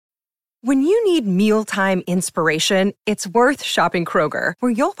When you need mealtime inspiration, it's worth shopping Kroger,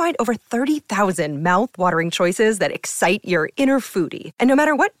 where you'll find over 30,000 mouth-watering choices that excite your inner foodie. And no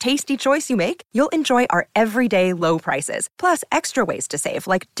matter what tasty choice you make, you'll enjoy our everyday low prices, plus extra ways to save,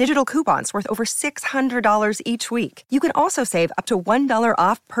 like digital coupons worth over $600 each week. You can also save up to $1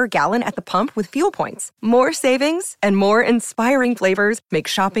 off per gallon at the pump with fuel points. More savings and more inspiring flavors make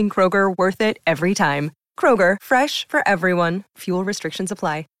shopping Kroger worth it every time. Kroger, fresh for everyone. Fuel restrictions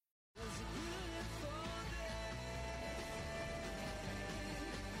apply.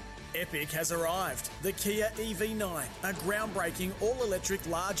 Epic has arrived. The Kia EV9, a groundbreaking all-electric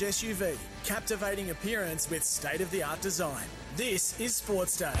large SUV, captivating appearance with state-of-the-art design. This is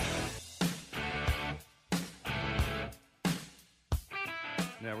Sportsday.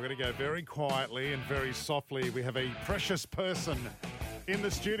 Now we're going to go very quietly and very softly. We have a precious person in the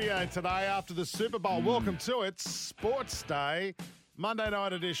studio today after the Super Bowl. Welcome to it, Sports Day, Monday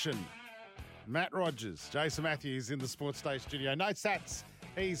night edition. Matt Rogers, Jason Matthews in the Sports Day studio. No Sats.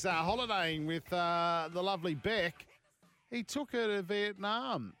 He's holidaying with the lovely Beck. He took her to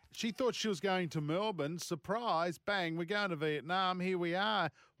Vietnam. She thought she was going to Melbourne. Surprise, bang, we're going to Vietnam. Here we are.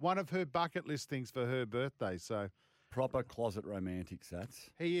 One of her bucket list things for her birthday. So proper closet romantic, Sats.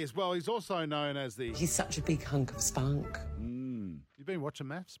 he is. Well, he's also known as the... He's such a big hunk of spunk. You've been watching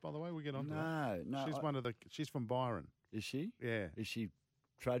maths, by the way? We'll get on to that. No. She's from Byron. Is she? Yeah. Is she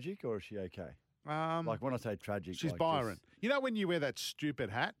tragic or is she okay? Um, Like when I say tragic, she's like Byron. just- You know when you wear that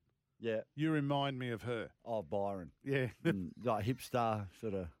stupid hat? yeah. You remind me of her. Oh, Byron. Yeah. Like hipster,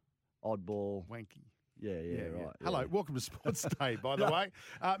 sort of oddball. Wanky. Yeah, right. Hello, yeah. welcome to Sports Day, by the way.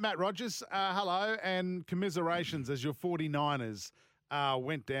 Matt Rogers, hello, and commiserations as your 49ers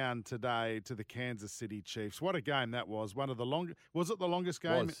went down today to the Kansas City Chiefs. What a game that was. One of the longest. Was it the longest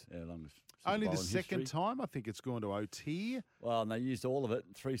game? Longest. Super Only Bowl the in second history. time. I think it's gone to OT. Well, and they used all of it.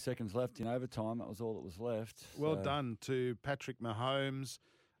 3 seconds left in overtime. That was all that was left. Well So, done to Patrick Mahomes,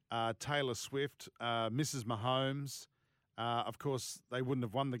 Taylor Swift, Mrs. Mahomes. Of course, they wouldn't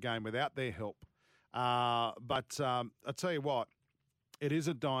have won the game without their help. But I tell you what, it is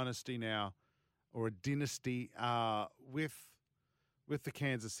a dynasty now, or a dynasty with the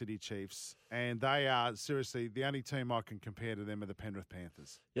Kansas City Chiefs, and they are seriously the only team I can compare to them are the Penrith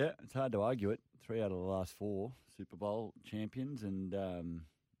Panthers. Yeah, it's hard to argue it. 3 out of the last 4 Super Bowl champions, and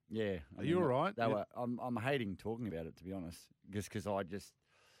yeah. Are you all right? They were. I'm hating talking about it, to be honest, just because I just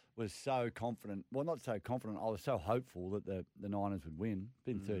was so confident. Well, not so confident. I was so hopeful that the Niners would win.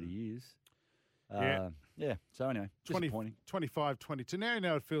 Been 30 years. Yeah. Yeah. So anyway, disappointing. 25-22. Now you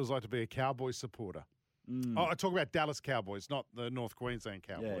know it feels like to be a Cowboys supporter. Oh, I talk about Dallas Cowboys, not the North Queensland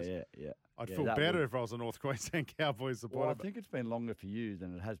Cowboys. Yeah. I'd Yeah, feel that better would- if I was a North Queensland Cowboys supporter. Well, I think it's been longer for you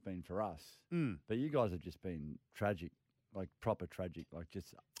than it has been for us. But you guys have just been tragic, like proper tragic, like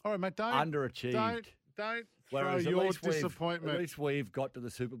just all right, mate, don't underachieved. Don't Whereas throw at your least disappointment. At least we've got to the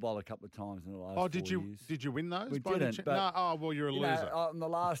Super Bowl a couple of times in the last. Oh, 4 did you years. did you win those? We by any didn't, chance? but, no. Oh, well, you're a You loser. know, on the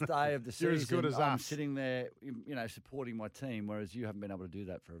last day of the You're season, as good as I'm us. sitting there, supporting my team, whereas you haven't been able to do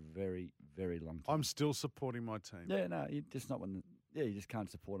that for a very, very long time. I'm still supporting my team. Yeah, no, you just not when. You just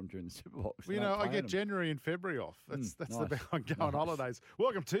can't support them during the Super Bowl. 'cause Well, they're you know, not I get playing them. January and February off. That's the nice. bit I go on holidays.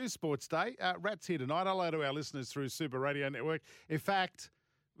 Welcome to Sports Day. Rat's here tonight. Hello to our listeners through Super Radio Network. In fact,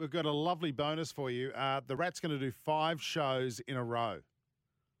 we've got a lovely bonus for you. The Rat's going to do 5 shows in a row.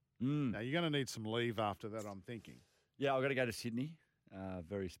 Now, you're going to need some leave after that, I'm thinking. Yeah, I've got to go to Sydney.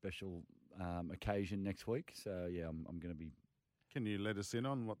 Very special occasion next week. So, yeah, I'm going to be... Can you let us in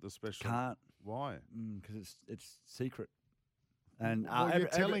on what the special... Can't. Why? Because it's secret. And Well, you're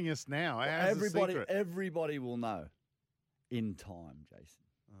telling us now. How's the secret? Everybody will know in time, Jason.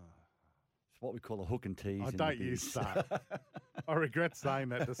 It's what we call a hook and tease. I in the don't use biz. that. I regret saying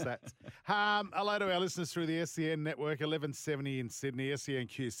that to Sats. Hello to our listeners through the SEN network, 1170 in Sydney,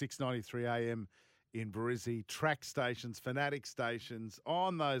 SENQ 693 AM in Brizzy, track stations, Fanatic stations,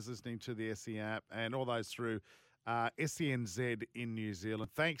 on those listening to the SEN app, and all those through SENZ in New Zealand.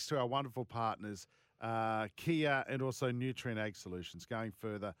 Thanks to our wonderful partners, Kia and also Nutrient Ag Solutions, going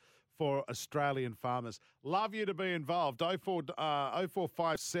further for Australian farmers. Love you to be involved.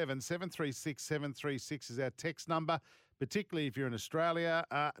 0457 736 736 is our text number, particularly if you're in Australia.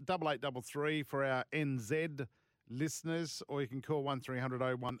 8833 for our NZ listeners, or you can call 1300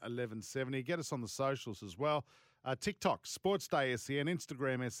 01 1170. Get us on the socials as well. TikTok, Sportsday SEN,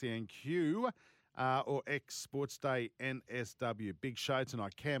 Instagram SENQ, or X Sportsday NSW. Big show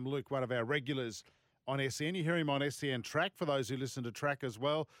tonight. Cam Luke, one of our regulars on SEN. You hear him on SEN Track for those who listen to Track as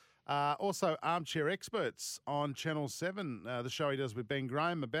well. Also, Armchair Experts on Channel 7, the show he does with Ben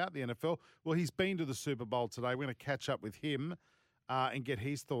Graham about the NFL. Well, he's been to the Super Bowl today. We're going to catch up with him and get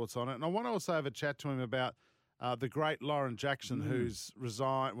his thoughts on it. And I want to also have a chat to him about the great Lauren Jackson, who's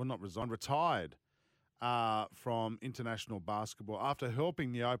retired from international basketball after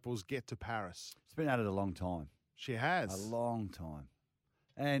helping the Opals get to Paris. It's been at it a long time. She has. A long time.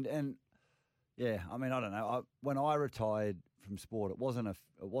 And yeah, I mean, I don't know. When I retired from sport, it wasn't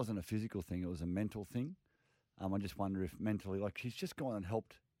a physical thing. It was a mental thing. I just wonder if mentally, like, she's just gone and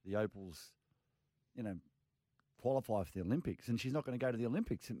helped the Opals, qualify for the Olympics, and she's not going to go to the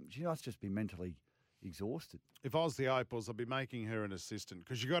Olympics, and she must just be mentally exhausted. If I was the Opals, I'd be making her an assistant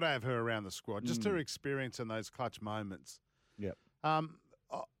because you've got to have her around the squad, just her experience in those clutch moments. Yep.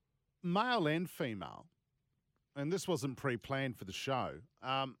 Male and female, and this wasn't pre-planned for the show,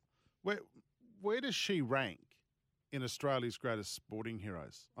 where does she rank in Australia's greatest sporting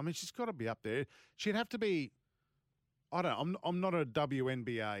heroes? I mean, she's got to be up there. She'd have to be, I'm not a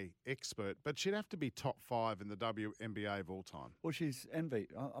WNBA expert, but she'd have to be top 5 in the WNBA of all time. Well, she's I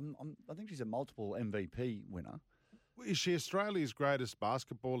think she's a multiple MVP winner. Is she Australia's greatest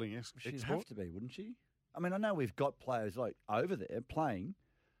basketballing expert? She'd have to be, wouldn't she? I mean, I know we've got players like over there playing,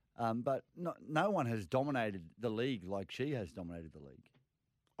 but no one has dominated the league like she has dominated the league.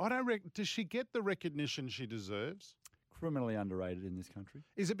 I don't does she get the recognition she deserves? Criminally underrated in this country.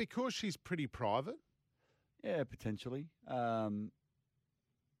 Is it because she's pretty private? Yeah, potentially. I mean,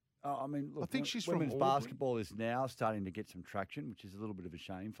 look, I think she's women's from Albury. basketball is now starting to get some traction, which is a little bit of a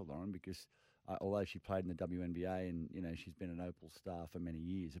shame for Lauren because although she played in the WNBA and she's been an Opal star for many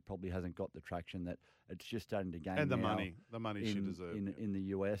years, it probably hasn't got the traction that it's just starting to gain. And the now money she deserves in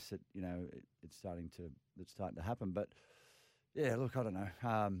the US. It's starting to happen. But yeah, look, I don't know.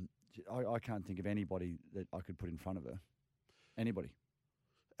 I can't think of anybody that I could put in front of her. Anybody.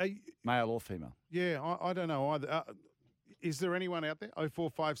 Male or female. Yeah, I don't know either. Is there anyone out there?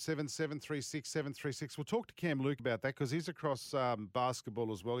 0457 736 736. We'll talk to Cam Luke about that because he's across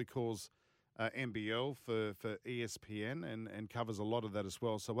basketball as well. He calls NBL for ESPN and covers a lot of that as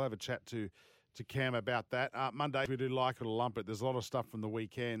well. So we'll have a chat to Cam about that. Monday, we do like it or lump it. There's a lot of stuff from the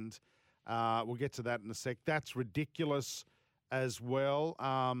weekend. We'll get to that in a sec. That's ridiculous as well.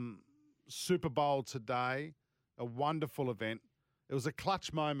 Super Bowl today, a wonderful event. It was a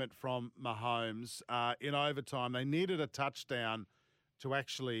clutch moment from Mahomes in overtime. They needed a touchdown to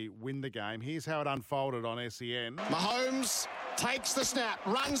actually win the game. Here's how it unfolded on SEN. Mahomes takes the snap,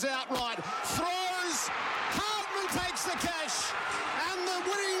 runs out right, throws, Hartman takes the catch, and the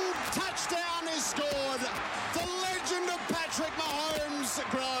winning touchdown is scored. The legend of Patrick Mahomes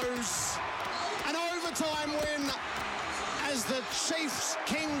grows. An overtime win as the Chiefs'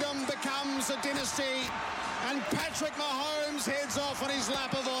 kingdom becomes a dynasty. And Patrick Mahomes heads off on his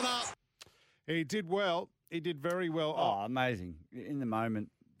lap of honour. He did well. He did very well. Oh, amazing. In the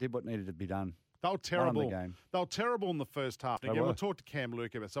moment, did what needed to be done. They were terrible. Won the game. They were terrible in the first half. Again, we'll talk to Cam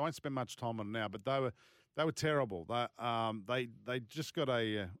Luke about it, so I won't spend much time on it now, but they were terrible. They just got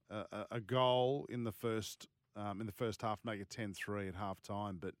a goal in the first half, make it 10-3 at half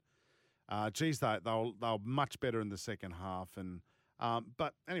time. But they were much better in the second half. And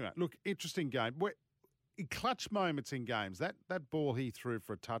but anyway, look, interesting game. In clutch moments in games, that ball he threw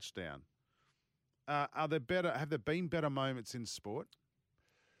for a touchdown, are there better? Have there been better moments in sport?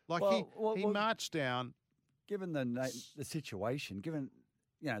 Like he marched down. Given the situation, given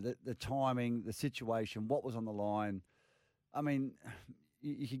the timing, the situation, what was on the line. I mean,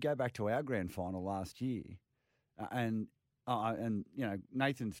 you could go back to our grand final last year, and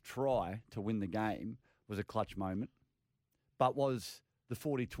Nathan's try to win the game was a clutch moment, but was the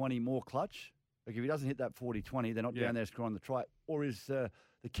 40-20 more clutch? Like if he doesn't hit that 40-20, they're not down there scoring the try. Or is the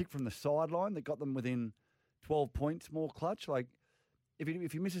kick from the sideline that got them within 12 points more clutch? Like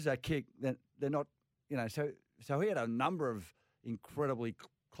if he misses that kick, then they're not, So he had a number of incredibly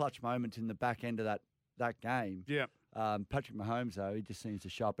clutch moments in the back end of that game. Yeah. Patrick Mahomes, though, he just seems to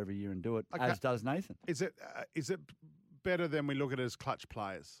show up every year and do it, as does Nathan. Is it better than we look at it as clutch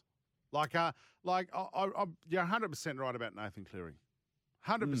players? You're 100% right about Nathan Cleary.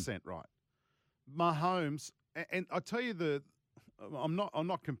 100% right. Mahomes, and I tell you I'm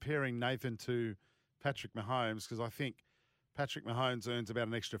not comparing Nathan to Patrick Mahomes because I think Patrick Mahomes earns about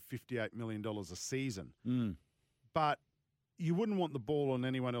an extra $58 million a season. But you wouldn't want the ball in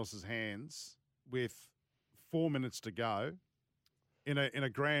anyone else's hands with 4 minutes to go in a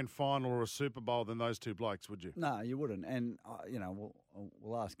grand final or a Super Bowl than those two blokes, would you? No, you wouldn't. And,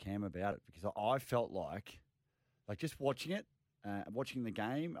 we'll ask Cam about it because I felt like just watching it, watching the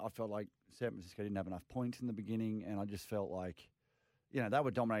game, I felt like San Francisco didn't have enough points in the beginning, and I just felt like, they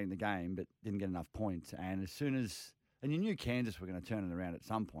were dominating the game but didn't get enough points. And you knew Kansas were going to turn it around at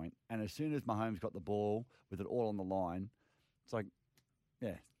some point, and as soon as Mahomes got the ball with it all on the line, it's like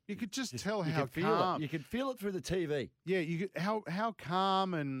Yeah. You could just tell you how could feel calm. it. You could feel it through the TV. Yeah, you could, how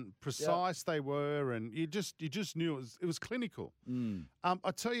calm and precise they were, and you just knew it was clinical.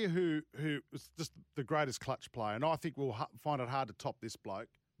 I tell you who was just the greatest clutch player, and I think we'll find it hard to top this bloke,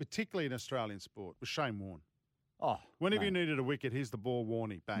 particularly in Australian sport, was Shane Warne. Oh, Whenever you needed a wicket, here's the ball,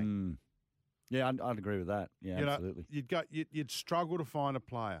 Warney, bang. Yeah, I'd agree with that. Yeah, absolutely. You'd struggle to find a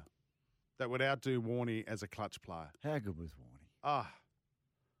player that would outdo Warney as a clutch player. How good was Warney?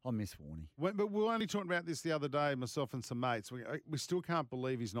 I miss Warney. But we were only talking about this the other day, myself and some mates. We still can't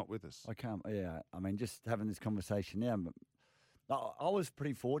believe he's not with us. I can't. Yeah, I mean, just having this conversation now. I was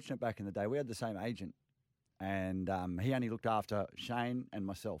pretty fortunate back in the day. We had the same agent, and he only looked after Shane and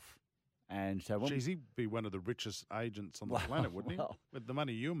myself. And so, Jeez, he'd be one of the richest agents on the planet, wouldn't he? With the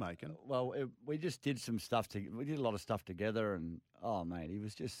money you're making. Well, we just did some stuff. We did a lot of stuff together, and mate, he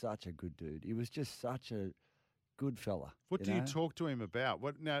was just such a good dude. He was just such a good fella. What do you talk to him about?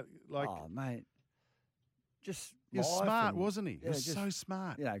 What now? Like, mate, just you're smart, wasn't he? He was so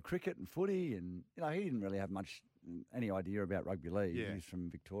smart. Cricket and footy, and he didn't really have any idea about rugby league. Yeah. He's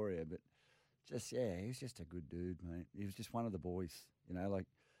from Victoria, but he was just a good dude, mate. He was just one of the boys, and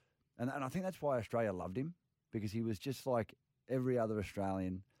I think that's why Australia loved him, because he was just like every other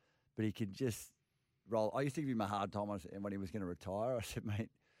Australian, but he could just roll. I used to give him a hard time when he was going to retire. I said, mate,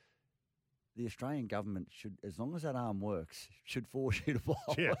 the Australian government should, as long as that arm works, should force you to bowl.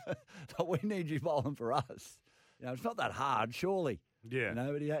 Yeah. So we need you bowling for us. It's not that hard, surely. Yeah.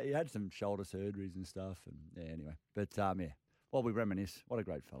 But he had some shoulder surgeries and stuff. And anyway. But, while we reminisce, what a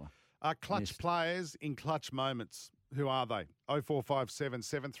great fella. Clutch players in clutch moments. Who are they? 0457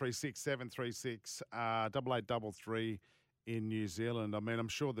 736 736 8833 in New Zealand. I mean, I'm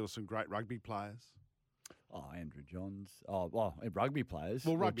sure there were some great rugby players. Oh, Andrew Johns. Oh, well, rugby players.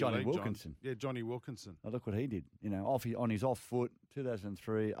 Well, rugby Johnny league, Wilkinson. Yeah, Johnny Wilkinson. Oh, look what he did. On his off foot,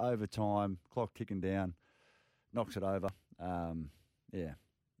 2003, overtime, clock ticking down, knocks it over. And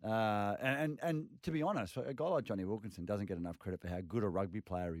to be honest, a guy like Johnny Wilkinson doesn't get enough credit for how good a rugby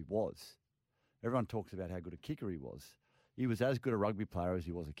player he was. Everyone talks about how good a kicker he was. He was as good a rugby player as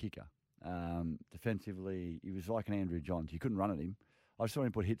he was a kicker. Defensively, he was like an Andrew Johns. You couldn't run at him. I saw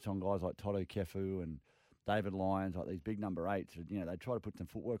him put hits on guys like Toto Kefu and David Lyons, like these big number eights. They'd try to put some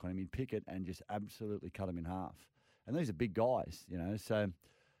footwork on him. He'd pick it and just absolutely cut him in half. And these are big guys, So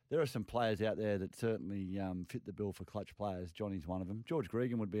there are some players out there that certainly fit the bill for clutch players. Johnny's one of them. George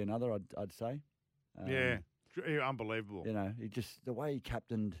Gregan would be another, I'd say. Yeah, unbelievable. He just, the way he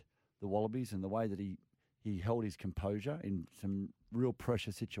captained the Wallabies and the way that he held his composure in some real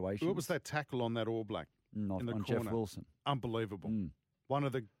pressure situations. What was that tackle on that All Black? On corner? Jeff Wilson. Unbelievable. One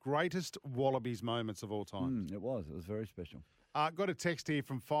of the greatest Wallabies moments of all time. It was very special. Got a text here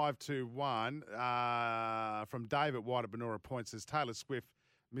from 521 from David White at Benora Point. Says Taylor Swift,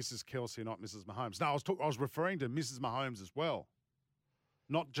 Mrs. Kelsey, not Mrs. Mahomes. No, I was referring to Mrs. Mahomes as well,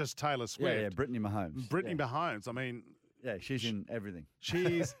 not just Taylor Swift. Yeah, Brittany Mahomes. Brittany Mahomes. I mean, yeah, she's in everything.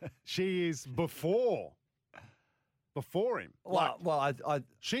 She is before him.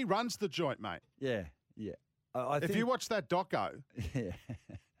 She runs the joint, mate. Yeah. I if think, you watch that doco, yeah,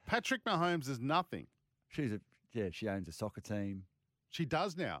 Patrick Mahomes is nothing. She owns a soccer team. She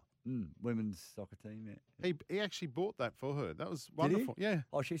does now. Women's soccer team. Yeah. He actually bought that for her. That was wonderful. Did he? Yeah.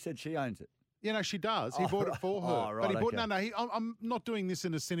 Oh, she said she owns it. She does. He bought it for her. Oh, right, but he bought okay. I'm not doing this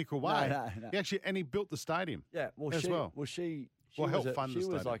in a cynical way. No. He built the stadium. Yeah. She helped fund the stadium. She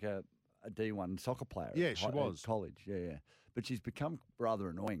was stadium. like a D1 soccer player. Yeah, she was. At college. Yeah. But she's become rather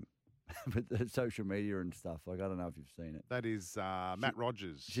annoying with the social media and stuff. Like, I don't know if you've seen it. That is Matt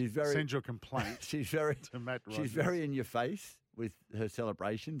Rogers. She's very. Send your complaint. She's very. To Matt Rogers. She's very in your face with her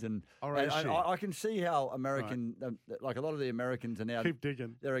celebrations, and is she? I can see how American, like a lot of the Americans are now. Keep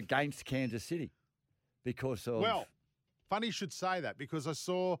digging. They're against Kansas City because of. Well, funny you should say that, because I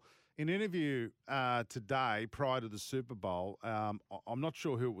saw an interview today prior to the Super Bowl. I'm not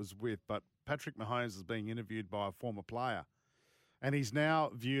sure who it was with, but Patrick Mahomes is being interviewed by a former player, and he's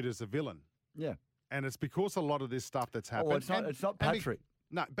now viewed as a villain. Yeah. And it's because a lot of this stuff that's happened. Well, it's not Patrick.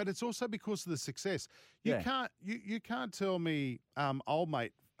 No, but it's also because of the success. You can't tell me old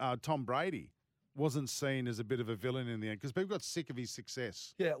mate Tom Brady wasn't seen as a bit of a villain in the end, because people got sick of his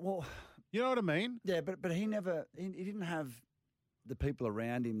success. Yeah, well, you know what I mean? Yeah, but he never he didn't have the people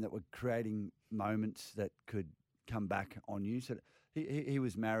around him that were creating moments that could come back on you. So he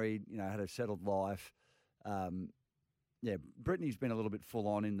was married, had a settled life. Brittany's been a little bit full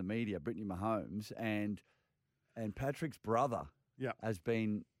on in the media, Brittany Mahomes, and Patrick's brother has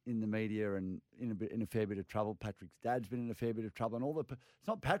been in the media and in a fair bit of trouble. Patrick's dad's been in a fair bit of trouble, and it's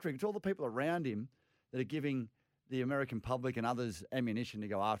not Patrick, it's all the people around him that are giving the American public and others ammunition to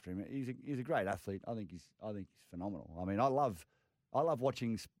go after him. He's a great athlete. I think he's phenomenal. I mean, I love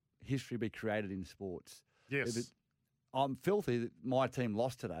watching history be created in sports. Yes. I'm filthy that my team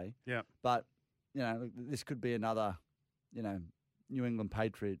lost today. Yeah. But, this could be another, New England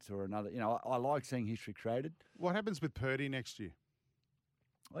Patriots or another. I like seeing history created. What happens with Purdy next year?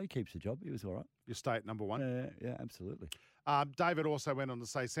 Well, he keeps the job. He was all right. Your state number one? Yeah, absolutely. David also went on to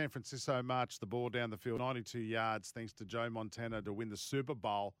say San Francisco marched the ball down the field 92 yards thanks to Joe Montana to win the Super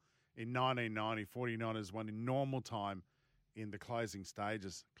Bowl in 1990. 49ers won in normal time in the closing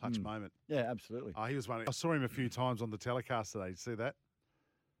stages. Clutch moment. Yeah, absolutely. He was one. I saw him a few times on the telecast today. Did you see that?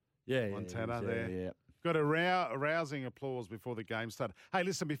 Yeah, Montana yeah, there. Yeah. Got a rousing applause before the game started. Hey,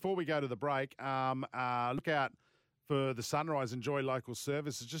 listen, before we go to the break, look out for the Sunrise. Enjoy local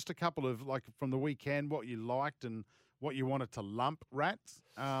services. Just a couple of, from the weekend, what you liked and what you wanted to lump, Rats.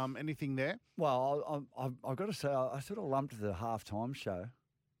 Anything there? Well, I've got to say, I sort of lumped the halftime show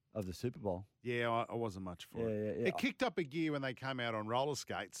of the Super Bowl. Yeah, I wasn't much for it. Yeah. It kicked up a gear when they came out on roller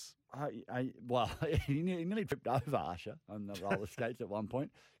skates. He nearly tripped over Usher on the roller skates at one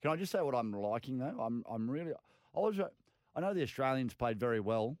point. Can I just say what I'm liking though? I know the Australians played very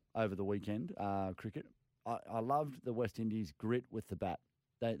well over the weekend, cricket. I loved the West Indies grit with the bat.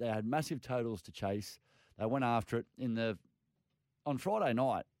 They had massive totals to chase. They went after it on Friday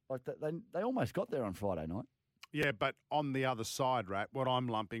night. They almost got there on Friday night. Yeah, but on the other side, Rat, what I'm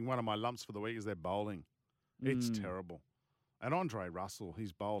lumping, one of my lumps for the week is their bowling. It's terrible. And Andre Russell,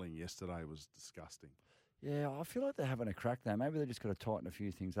 his bowling yesterday was disgusting. Yeah, I feel like they're having a crack there. Maybe they just got to tighten a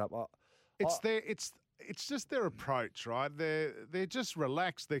few things up. It's just their approach, right? They're just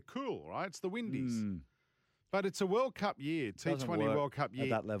relaxed. They're cool, right? It's the Windies. But it's a World Cup year, T20 World Cup year. At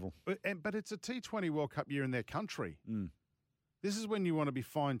that level. But it's a T20 World Cup year in their country. This is when you want to be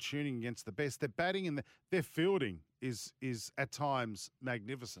fine-tuning against the best. Their batting and their fielding is at times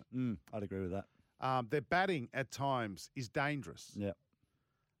magnificent. I'd agree with that. Their batting at times is dangerous. Yeah.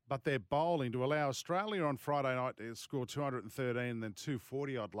 But their bowling, to allow Australia on Friday night to score 213 and then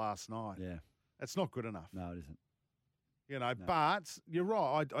 240-odd last night. Yeah. It's not good enough. No, it isn't. No. But you're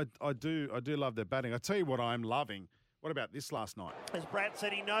right. I do love their batting. I tell you what I'm loving. What about this last night? As Brad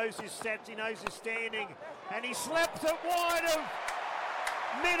said, he knows his stats, he knows his standing, and he slaps it wide of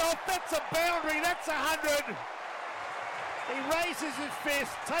mid-off. That's a boundary, that's 100. He raises his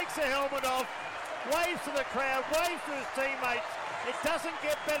fist, takes the helmet off, waves to the crowd, waves to his teammates. It doesn't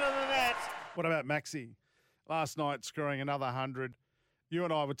get better than that. What about Maxi? Last night scoring another 100. You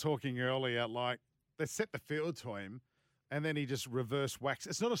and I were talking earlier, they set the field to him, and then he just reverse whacks.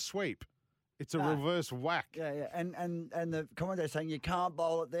 It's not a sweep. It's a reverse whack. Yeah. And the commentator saying you can't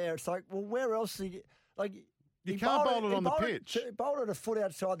bowl it there. It's like, well, where else? You can't bowl it on the pitch. He bowled it a foot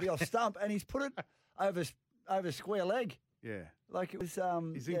outside the off stump, and he's put it over square leg. Yeah. Like it was.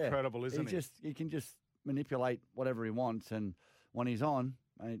 He's incredible, isn't he? He can just manipulate whatever he wants, and when he's on,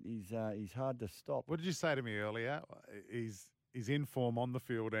 mate, he's hard to stop. What did you say to me earlier? He's in form on the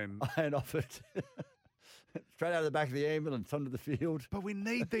field and off it. Straight out of the back of the ambulance onto the field. But we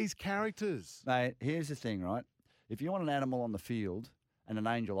need these characters. Mate, here's the thing, right? If you want an animal on the field and an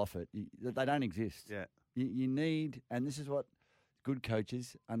angel off it, they don't exist. Yeah. You need, and this is what good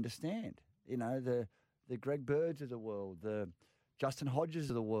coaches understand. The Greg Birds of the world, the Justin Hodges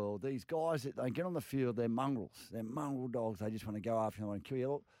of the world, these guys that they get on the field, they're mongrels. They're mongrel dogs. They just want to go after you, they want to kill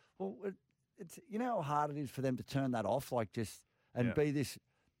you. Well, it's how hard it is for them to turn that off, be this,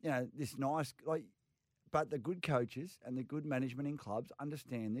 this nice, but the good coaches and the good management in clubs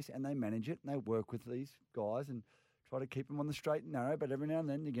understand this and they manage it and they work with these guys and try to keep them on the straight and narrow. But every now and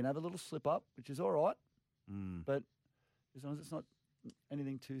then you can have a little slip up, which is all right. But as long as it's not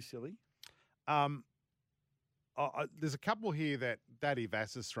anything too silly. There's a couple here that Daddy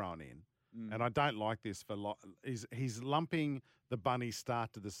Vass has thrown in, and I don't like this he's lumping the Bunnies'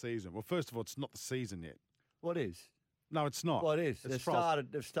 start to the season. Well, first of all, it's not the season yet. What is? No, it's not. Well, it is. They've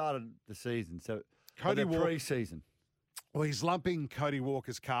started the season, so Cody Walker pre-season. Well, he's lumping Cody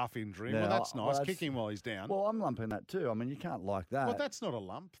Walker's calf injury. Yeah, well, that's nice. Kick him while he's down. Well, I'm lumping that too. I mean, you can't like that. Well, that's not a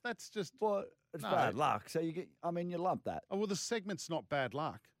lump. That's just... Well, it's bad luck. So you lump that. Oh, well, the segment's not bad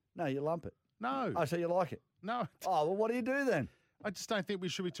luck. No, you lump it. No. Oh, so you like it? No. Oh, well, what do you do then? I just don't think we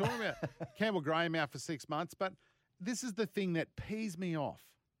should be talking about Campbell Graham out for 6 months. But this is the thing that pees me off.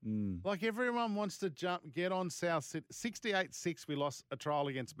 Like everyone wants to get on South Sydney. 68-6, we lost a trial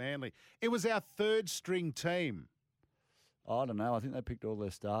against Manly. It was our third string team. I don't know. I think they picked all their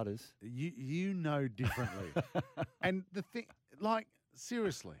starters. You know differently. And the thing,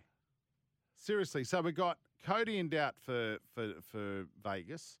 seriously. So we got Cody in doubt for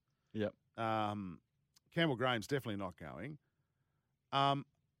Vegas. Yep. Campbell Graham's definitely not going.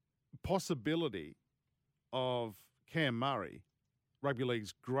 Possibility of Cam Murray, rugby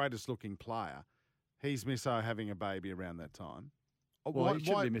league's greatest looking player, he's misso having a baby around that time. Well, he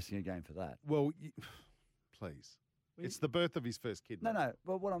shouldn't be missing a game for that. Well, please. It's the birth of his first kid. No.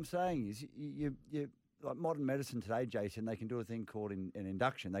 But what I'm saying is, you like modern medicine today, Jason, they can do a thing called an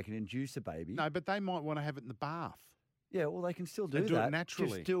induction. They can induce a baby. No, but they might want to have it in the bath. Yeah, well, they can still do And that. do it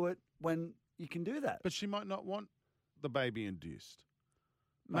naturally. Just do it when you can do that. But she might not want the baby induced.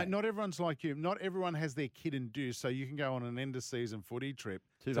 Mate, not everyone's like you. Not everyone has their kid induced, so you can go on an end-of-season footy trip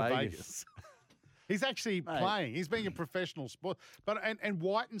to Vegas. He's actually playing. He's being a professional sport. But and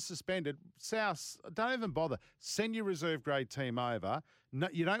Whiten suspended. South, don't even bother. Send your reserve grade team over. No,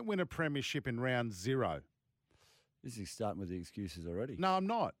 you don't win a premiership in round 0. This is starting with the excuses already. No, I'm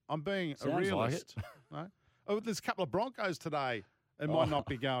not. I'm being a realist. Like no? Oh, there's a couple of Broncos today. It might not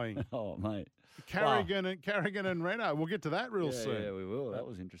be going. Oh, mate. Carrigan and Reno. We'll get to that real soon. Yeah, we will. That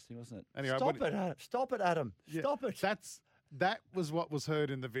was interesting, wasn't it? Anyway, Stop it, Adam. Stop it, Adam. Yeah, Stop it. That was what was heard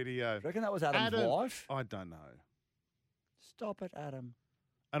in the video. Do you reckon that was Adam's wife? I don't know. Stop it, Adam.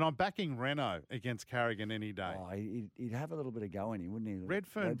 And I'm backing Reno against Carrigan any day. Oh, he'd have a little bit of go in him, wouldn't he?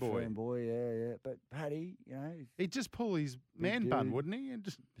 Redfern boy. Redfern boy, yeah. But Paddy, you know. He'd just pull his man bun, wouldn't he? And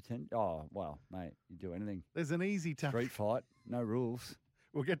just Oh, well, mate, you'd do anything. There's an easy time. Street fight, no rules.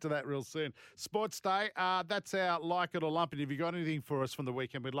 We'll get to that real soon. Sports Day, that's our Like It or Lump It. If you got anything for us from the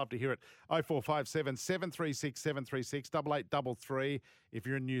weekend, we'd love to hear it. 0457 736 736 8833 if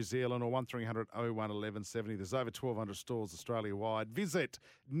you're in New Zealand, or 1300 01 1170. There's over 1,200 stores Australia-wide. Visit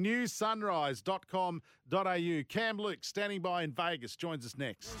newsunrise.com.au. Cam Luke, standing by in Vegas, joins us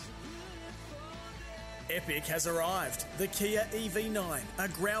next. Epic has arrived. The Kia EV9, a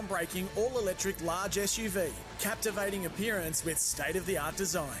groundbreaking all-electric large SUV, captivating appearance with state-of-the-art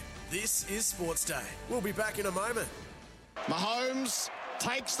design. This is Sports Day. We'll be back in a moment. Mahomes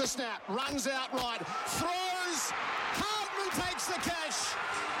takes the snap, runs out right, throws, Hartman takes the catch,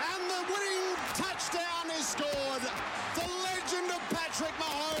 and the winning touchdown is scored. The legend of Patrick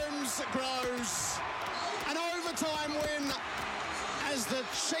Mahomes grows. An overtime win as the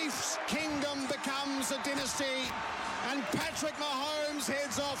Chiefs' kingdom becomes a dynasty, and Patrick Mahomes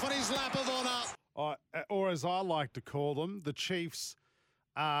heads off on his lap of honour. Or as I like to call them, the Chiefs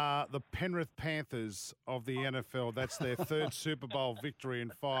are the Penrith Panthers of the NFL. That's their third Super Bowl victory in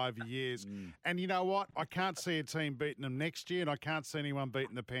 5 years. And you know what? I can't see a team beating them next year, and I can't see anyone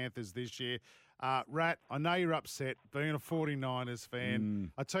beating the Panthers this year. Rat, I know you're upset being a 49ers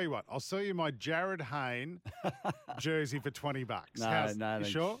fan. I tell you what, I'll sell you my Jared Hayne jersey for $20. No, you thanks.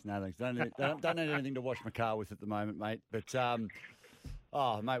 sure? No, thanks. Don't need anything to wash my car with at the moment, mate. But,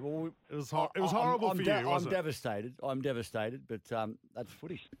 oh, mate, well, it was horrible for you, wasn't it? I'm devastated, but that's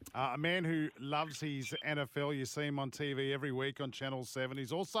footy. A man who loves his NFL. You see him on TV every week on Channel 7.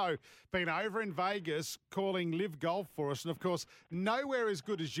 He's also been over in Vegas calling Live Golf for us. And, of course, nowhere as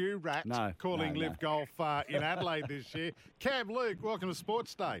good as you, Rat, calling Live Golf in Adelaide this year. Cam Luke, welcome to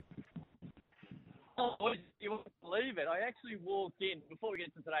Sports Day. Oh, you won't believe it. I actually walked in, before we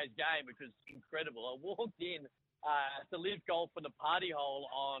get to today's game, which was incredible, I walked in to Live Golf in the party hole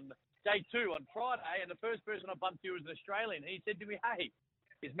on day 2 on Friday, and the first person I bumped into was an Australian. He said to me, hey,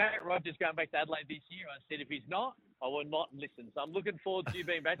 is Matt Rogers going back to Adelaide this year? I said, if he's not, I will not listen. So I'm looking forward to you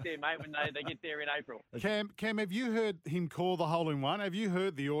being back there, mate, when they get there in April. Cam, have you heard him call the hole-in-one? Have you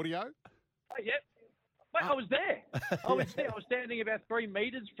heard the audio? Oh, yep. Mate, I was there. I was standing about 3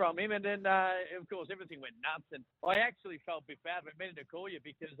 metres from him, and then, of course, everything went nuts. And I actually felt a bit bad. I meant to call you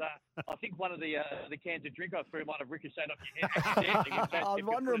because I think one of the cans of drink I threw might have ricocheted off your head. I was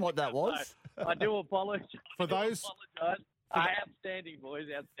wondering what that was. So I do apologise. For those... Outstanding, boys,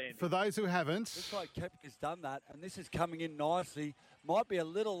 outstanding. For those who haven't... Looks like Kepka's done that, and this is coming in nicely. Might be a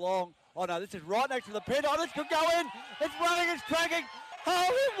little long. Oh, no, this is right next to the pin. Oh, this could go in. It's running, it's tracking.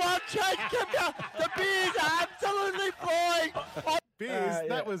 Oh, in one chase, Kepka. The beers are absolutely flying. Beers,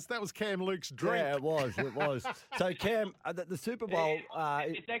 that was Cam Luke's drink. Yeah, it was. So, Cam, the Super Bowl...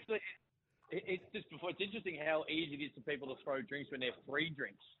 it's actually... It's just before. It's interesting how easy it is for people to throw drinks when they're free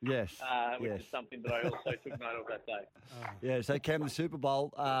drinks. Yes, which is something that I also took note of that day. Yeah. So Cam, the Super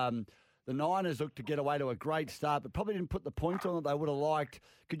Bowl, the Niners looked to get away to a great start, but probably didn't put the points on that they would have liked.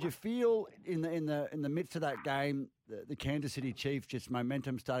 Could you feel in the midst of that game the Kansas City Chiefs just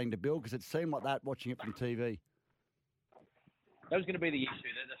momentum starting to build? Because it seemed like that watching it from TV. That was going to be the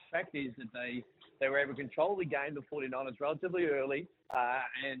issue. The fact is that they were able to control the game, the 49ers, relatively early,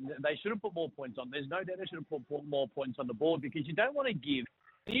 and they should have put more points on. There's no doubt they should have put more points on the board because you don't want to give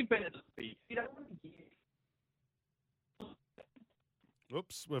 – you don't want to give –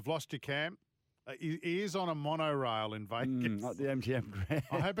 Oops, we've lost you, Cam. He is on a monorail in Vegas. Not the MGM Grand.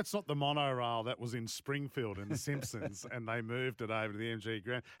 I hope it's not the monorail that was in Springfield in The Simpsons and they moved it over to the MG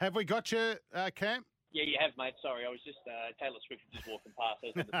Grand. Have we got you, Cam? Yeah, you have, mate. Sorry, I was just Taylor Swift was just walking past. I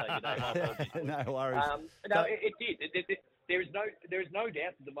was going to say good day. My apologies. No worries. No, it did. There is no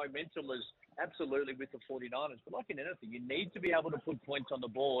doubt that the momentum was absolutely with the 49ers. But like in anything, you need to be able to put points on the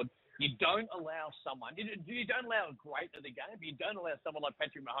board. You don't allow someone. You don't allow a great of the game. You don't allow someone like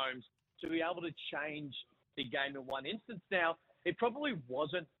Patrick Mahomes to be able to change the game in one instance. Now, it probably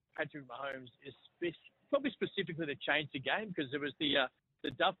wasn't Patrick Mahomes, probably specifically to change the game, because there was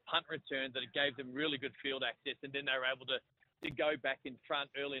the Duff punt return that gave them really good field access, and then they were able to go back in front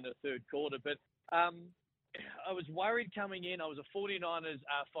early in the third quarter. But I was worried coming in. I was a 49ers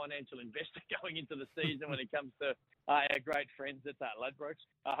financial investor going into the season when it comes to our great friends at Ladbrokes.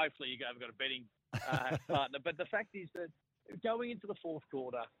 Hopefully you guys have got a betting partner. But the fact is that going into the fourth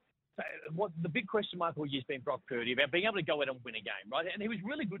quarter, what the big question mark all year has been Brock Purdy about being able to go out and win a game, right? And he was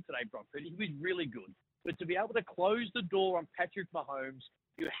really good today, Brock Purdy. He was really good. But to be able to close the door on Patrick Mahomes,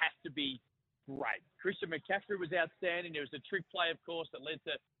 you have to be great. Christian McCaffrey was outstanding. There was a trick play, of course, that led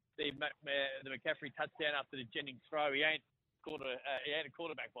to the McCaffrey touchdown after the Jennings throw. He ain't a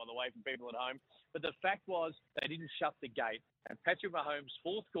quarterback, by the way, from people at home. But the fact was they didn't shut the gate. And Patrick Mahomes'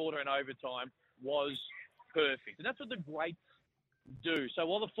 fourth quarter and overtime was perfect. And that's what the greats do. So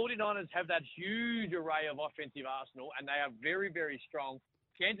while the 49ers have that huge array of offensive arsenal, and they are very, very strong,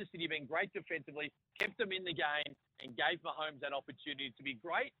 Kansas City being great defensively, kept them in the game and gave Mahomes that opportunity to be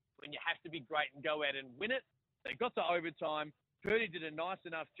great when you have to be great and go out and win it. They got to overtime. Purdy did a nice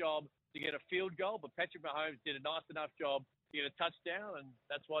enough job to get a field goal, but Patrick Mahomes did a nice enough job to get a touchdown, and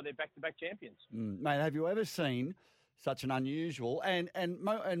that's why they're back-to-back champions. Mate, have you ever seen such an unusual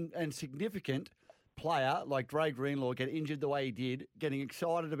and significant player like Dre Greenlaw get injured the way he did, getting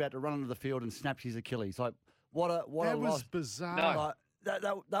excited about to run onto the field and snaps his Achilles? Like, what a That was loss. bizarre. Like,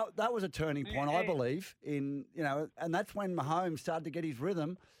 that was a turning point, I believe, and that's when Mahomes started to get his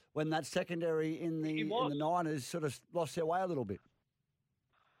rhythm, when that secondary in the Niners sort of lost their way a little bit.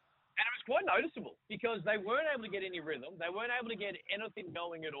 And it was quite noticeable because they weren't able to get any rhythm. They weren't able to get anything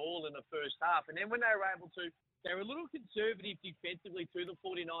going at all in the first half. And then when they were able to, they were a little conservative defensively to the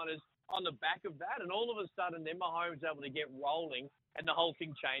 49ers on the back of that. And all of a sudden, then Mahomes was able to get rolling and the whole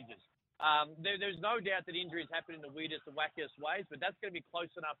thing changes. There's no doubt that injuries happen in the weirdest and wackiest ways, but that's going to be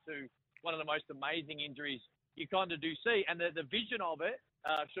close enough to one of the most amazing injuries you kind of do see. And the vision of it,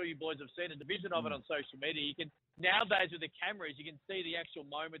 I'm sure you boys have seen it, the vision of it on social media, you can, nowadays with the cameras, you can see the actual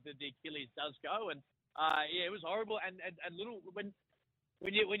moment that the Achilles does go. And it was horrible. And little, when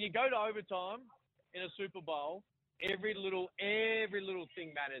you go to overtime in a Super Bowl, every little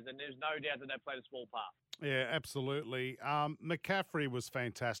thing matters, and there's no doubt that they played a small part. Yeah, absolutely. McCaffrey was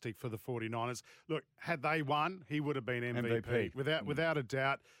fantastic for the 49ers. Look, had they won, he would have been MVP. Without a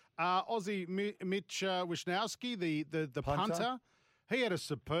doubt. Aussie Mitch Wishnowski, the punter, he had a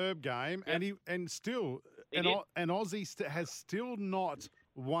superb game, and Aussie has still not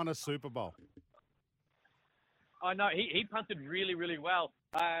won a Super Bowl. I know he punted really, really well.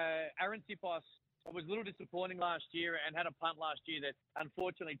 Aaron Sipos was a little disappointing last year and had a punt last year that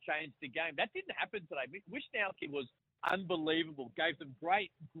unfortunately changed the game. That didn't happen today. Wishnowski was unbelievable. Gave them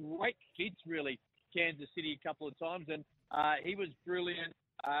great hits, really, Kansas City a couple of times. And he was brilliant.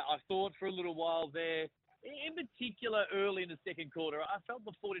 I thought for a little while there, in particular early in the second quarter, I felt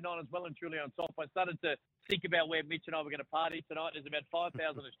the 49ers well and truly on top. I started to think about where Mitch and I were going to party tonight. There's about 5,000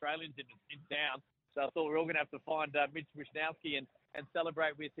 Australians in town. So I thought we're all going to have to find Mitch Wishnowski and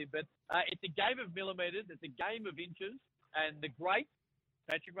celebrate with him. But it's a game of millimetres. It's a game of inches. And the great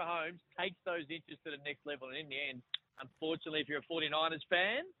Patrick Mahomes takes those inches to the next level. And in the end, unfortunately, if you're a 49ers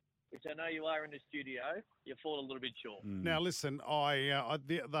fan, which I know you are in the studio, you fall a little bit short. Now, listen,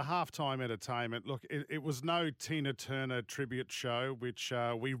 the halftime entertainment, look, it was no Tina Turner tribute show, which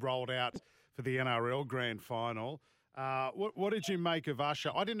we rolled out for the NRL Grand Final. What did you make of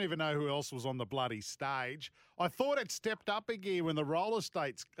Usher? I didn't even know who else was on the bloody stage. I thought it stepped up a gear when the roller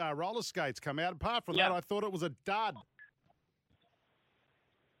skates come out. Apart from that, I thought it was a dud.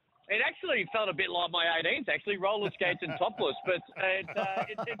 It actually felt a bit like my 18s, actually, roller skates and topless. But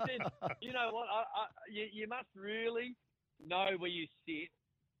you know what? You must really know where you sit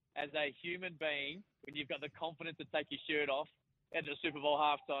as a human being when you've got the confidence to take your shirt off at the Super Bowl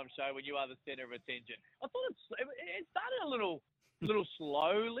halftime show when you are the centre of attention. I thought it started a little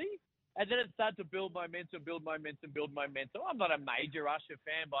slowly, and then it started to build momentum. I'm not a major Usher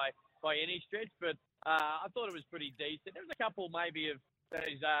fan by any stretch, but I thought it was pretty decent. There was a couple maybe of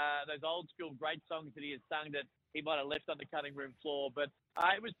those old school great songs that he had sung that he might have left on the cutting room floor. But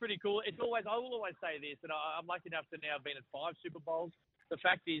it was pretty cool. I will always say this, and I'm lucky enough to now have been at 5 Super Bowls. The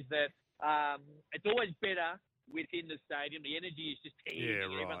fact is that it's always better within the stadium. The energy is just teeming.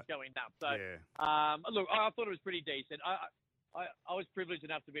 Everyone's going nuts. So, look, I thought it was pretty decent. I was privileged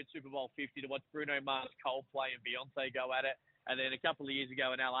enough to be at Super Bowl 50 to watch Bruno Mars, Coldplay, and Beyonce go at it. And then a couple of years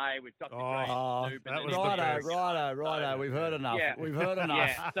ago in LA, we've got the Snoop. That was righto. We've heard enough. Yeah. We've heard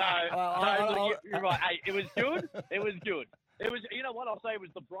enough. Yeah. Look, you're right. Hey, it was good. It was good. It was, you know what I'll say,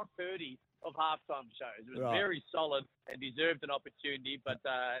 was the Brock Purdy of halftime shows. It was very solid and deserved an opportunity, but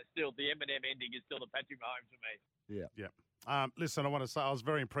still, the Eminem ending is still the Patrick Mahomes for me. Yeah. Listen, I want to say I was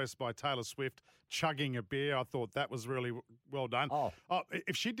very impressed by Taylor Swift chugging a beer. I thought that was really well done.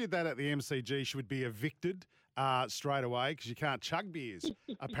 If she did that at the MCG, she would be evicted straight away because you can't chug beers,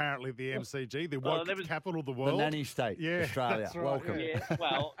 apparently, at the MCG, the woke capital of the world. The nanny state, Australia. Right, welcome. Yeah,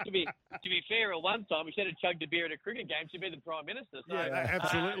 well, to be fair, at one time, we should have chugged a beer at a cricket game. She'd be the Prime Minister. So,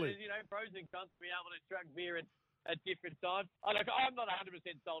 absolutely. Pros and cons to be able to chug beer at different times. I'm not 100%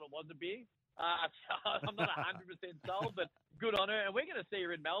 sold it was a beer. I'm not 100% sold, but good on her. And we're going to see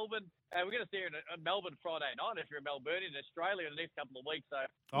her in Melbourne. And we're going to see her in Melbourne Friday night if you're in Melbourne, in Australia in the next couple of weeks. So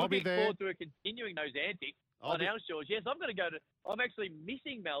I'll be there. Looking forward to her continuing those antics on our shores. Yes, I'm actually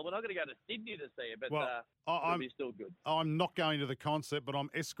missing Melbourne. I'm going to go to Sydney to see her, but it'll be still good. I'm not going to the concert, but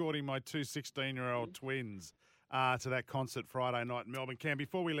I'm escorting my 2 16-year-old twins to that concert Friday night in Melbourne. Cam,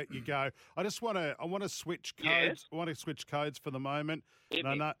 before we let you go, I want to switch codes. Yes. I want to switch codes for the moment.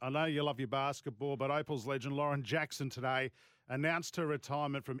 And I know you love your basketball, but Opal's legend Lauren Jackson today announced her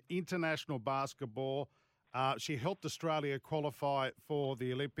retirement from international basketball. She helped Australia qualify for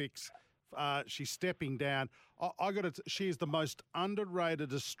the Olympics. She's stepping down. She is the most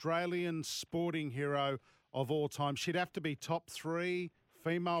underrated Australian sporting hero of all time. She'd have to be top 3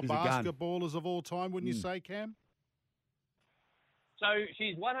 female basketballers of all time, wouldn't you say, Cam? So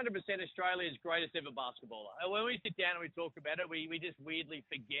she's 100% Australia's greatest ever basketballer. And when we sit down and we talk about it, we just weirdly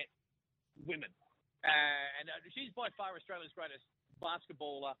forget women. And she's by far Australia's greatest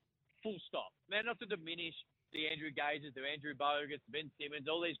basketballer, full stop. Now, not to diminish the Andrew Gazes, the Andrew Bogut's, Ben Simmons,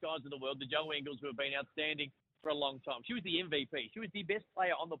 all these guys in the world, the Joe Ingles who have been outstanding for a long time. She was the MVP. She was the best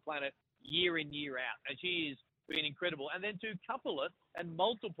player on the planet year in, year out. And she has been incredible. And then to couple it and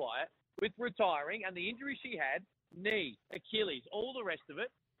multiply it with retiring and the injury she had, knee, Achilles, all the rest of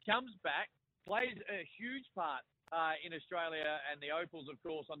it, comes back, plays a huge part in Australia and the Opals, of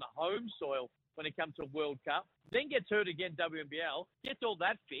course, on the home soil when it comes to World Cup, then gets hurt again, WNBL, gets all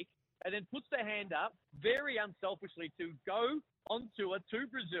that fixed, and then puts their hand up very unselfishly to go on tour to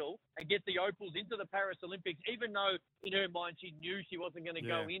Brazil and get the Opals into the Paris Olympics, even though in her mind she knew she wasn't going to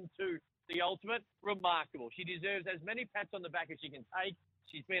go into the ultimate. Remarkable. She deserves as many pats on the back as she can take.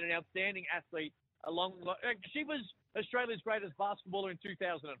 She's been an outstanding athlete. She was Australia's greatest basketballer in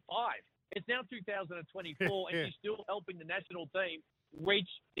 2005. It's now 2024, and she's still helping the national team reach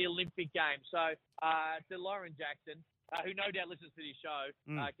the Olympic Games. So to Lauren Jackson, who no doubt listens to this show,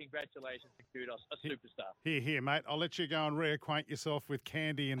 congratulations and kudos, a superstar. Here, mate. I'll let you go and reacquaint yourself with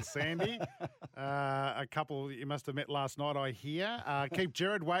Candy and Sandy. A couple you must have met last night, I hear. Keep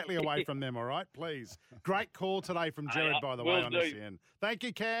Jared Waitley away from them, all right? Please. Great call today from Jared, by the way, on SEN. Thank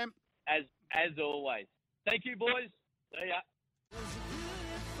you, Cam. As always. Thank you, boys. See ya.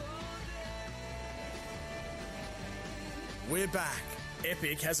 We're back.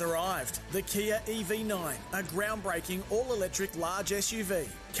 Epic has arrived. The Kia EV9, a groundbreaking all-electric large SUV.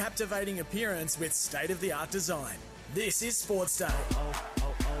 Captivating appearance with state-of-the-art design. This is Sportsday.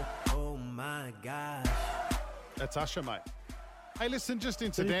 Oh my gosh. That's Usher, mate. Hey, listen, just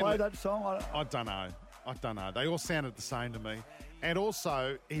incidentally. Did he play that song? I don't know. They all sounded the same to me. And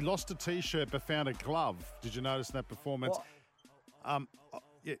also, he lost a T-shirt but found a glove. Did you notice that performance?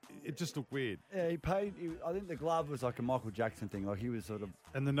 It just looked weird. Yeah, I think the glove was like a Michael Jackson thing. Like he was sort of...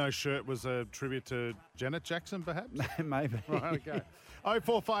 And the no shirt was a tribute to Janet Jackson, perhaps? Maybe. Right, okay.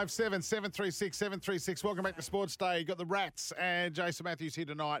 0457 736 736. Welcome back to Sports Day. You've got the Rats and Jason Matthews here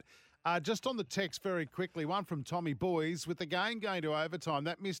tonight. Just on the text very quickly, one from Tommy Boys. With the game going to overtime,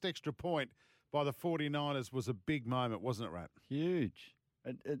 that missed extra point by the 49ers was a big moment, wasn't it, Rat? Huge.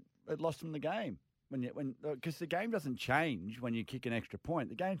 It lost them the game. Because the game doesn't change when you kick an extra point.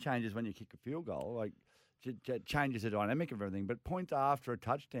 The game changes when you kick a field goal. Like, it changes the dynamic of everything. But points after a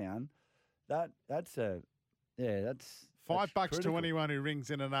touchdown, that's $5 to anyone who rings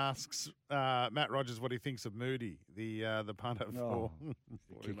in and asks Matt Rogers what he thinks of Moody, the punter for the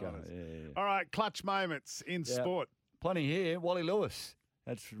kicker. Yeah. All right, clutch moments in sport. Plenty here. Wally Lewis.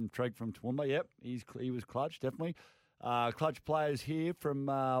 That's from Treg from Toowoomba. Yep, he was clutch, definitely. Clutch players here from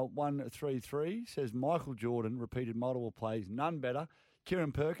 133 says Michael Jordan repeated multiple plays, none better.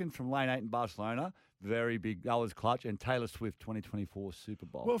 Kieran Perkins from Lane 8 in Barcelona, very big. That was clutch. And Taylor Swift 2024 Super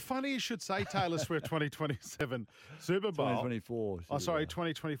Bowl. Well, funny you should say Taylor Swift 2027 Super Bowl. 2024. Oh, sorry,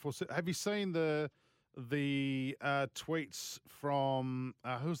 2024. Have you seen the tweets from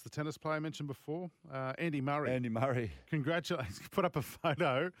who was the tennis player I mentioned before? Andy Murray. Andy Murray. Congratulations. Put up a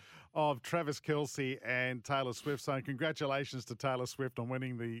photo of Travis Kelce and Taylor Swift saying congratulations to Taylor Swift on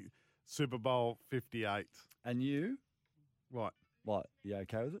winning the Super Bowl 58. And you? What? What? You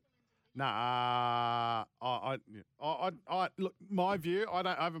okay with it? Nah, I look. My view.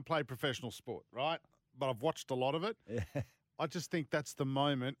 I haven't played professional sport, right? But I've watched a lot of it. Yeah. I just think that's the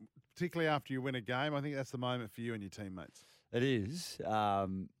moment, particularly after you win a game. I think that's the moment for you and your teammates. It is.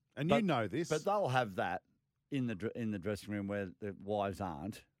 And you know this, but they'll have that in the dressing room where the wives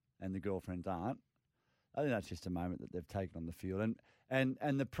aren't and the girlfriends aren't. I think that's just a moment that they've taken on the field,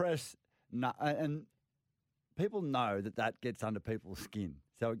 and the press and people know that gets under people's skin,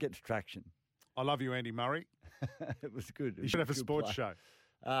 so it gets traction. I love you, Andy Murray. It was good. You should have a sports show.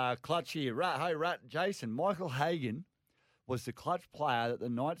 Clutch here. Rat, Jason. Michael Hagan was the clutch player that the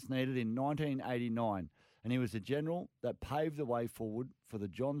Knights needed in 1989, and he was the general that paved the way forward for the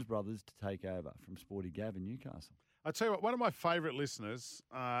Johns brothers to take over from Sporty Gav in Newcastle. I tell you what, one of my favourite listeners,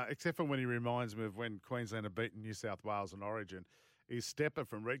 except for when he reminds me of when Queensland had beaten New South Wales in Origin, is Stepper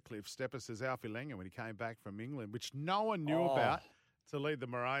from Redcliffe. Stepper says Alfie Langer when he came back from England, which no one knew about, to lead the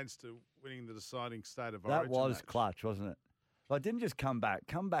Maroons to winning the deciding state of Origin. That was match. clutch, wasn't it? Like, didn't just come back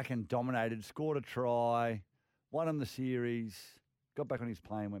and dominated, scored a try, won him the series, got back on his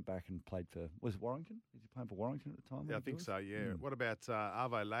plane, went back and played for, was it Warrington? Was he playing for Warrington at the time? Yeah, I think so, yeah. What about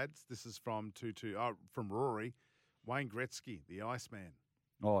Arvo lads? This is from from Rory. Wayne Gretzky, the Iceman.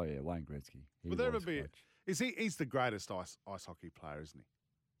 Oh, yeah, Wayne Gretzky. Will there ever be... He's the greatest ice hockey player, isn't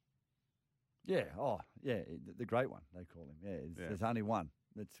he? Yeah, the great one, they call him. Yeah, there's only one.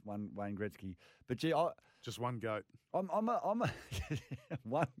 That's one Wayne Gretzky. But gee, just one goat. I'm a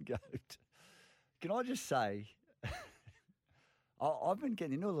one goat. Can I just say, I've been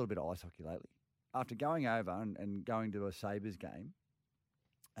getting into a little bit of ice hockey lately. After going over and going to a Sabres game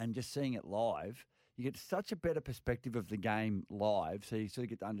and just seeing it live, you get such a better perspective of the game live, so you sort of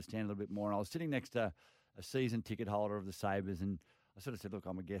get to understand a little bit more. And I was sitting next to a season ticket holder of the Sabres, and I sort of said, look,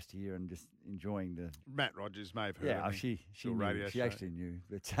 I'm a guest here and just enjoying the... Matt Rogers may have heard of me. She knew. She actually knew.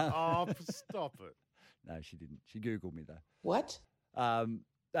 But, oh, stop it. No, she didn't. She Googled me, though. What?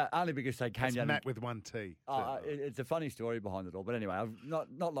 Only because they came down... Matt with one T. It's a funny story behind it all. But anyway, I've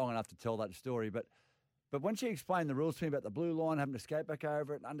not long enough to tell that story. But when she explained the rules to me about the blue line, having to skate back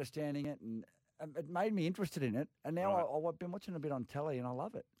over it and understanding it, and it made me interested in it. And now I've been watching a bit on telly, and I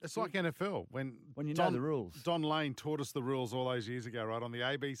love it. It's like NFL. When you know the rules. Don Lane taught us the rules all those years ago, right, on the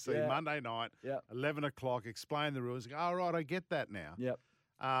ABC, Monday night, 11 o'clock, explain the rules. Oh, right, I get that now. Yep.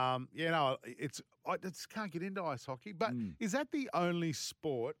 I just can't get into ice hockey. But is that the only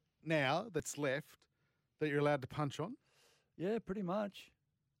sport now that's left that you're allowed to punch on? Yeah, pretty much.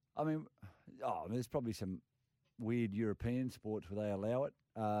 I mean, there's probably some weird European sports where they allow it,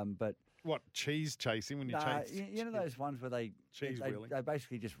 but... What, cheese chasing when you chase? You know those ones where they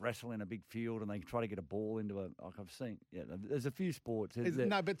basically just wrestle in a big field and they try to get a ball into a... Like I've seen, there's a few sports.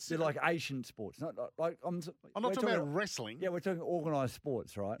 They're like Asian sports. I'm not talking about wrestling. Yeah, we're talking organised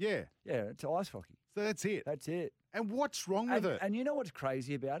sports, right? Yeah. Yeah, it's ice hockey. So that's it? That's it. And what's wrong with it? And you know what's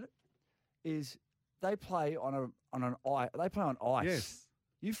crazy about it? Is they play on ice. Yes.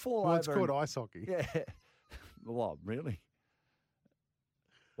 You fall over. Well, it's called ice hockey. Yeah. Well, really?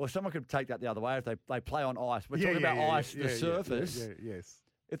 Well, someone could take that the other way if they play on ice. We're talking about ice, the surface. Yes.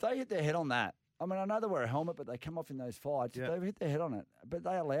 If they hit their head on that, I mean, I know they wear a helmet, but they come off in those fights. If they hit their head on it, but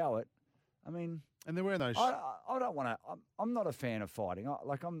they allow it, I mean... And they're wearing those... I don't want to... I'm not a fan of fighting.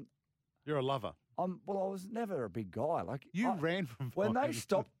 You're a lover. I was never a big guy. You ran from when they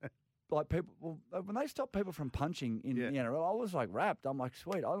stopped... when they stop people from punching in the NRL, I was wrapped. I'm like,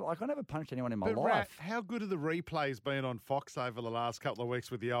 sweet. I never punched anyone in my life. How good have the replays been on Fox over the last couple of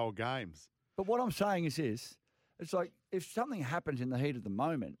weeks with the old games? But what I'm saying is this: it's like if something happens in the heat of the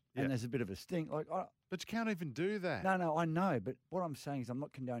moment and there's a bit of a stink, but you can't even do that. No, I know. But what I'm saying is I'm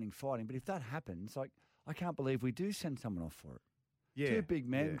not condoning fighting. But if that happens, I can't believe we do send someone off for it. Yeah, two big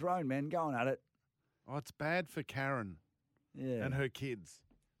men, grown men, going at it. Oh, it's bad for Karen. Yeah. And her kids.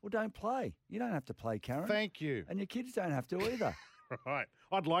 Well, don't play. You don't have to play, Karen. Thank you. And your kids don't have to either. Right.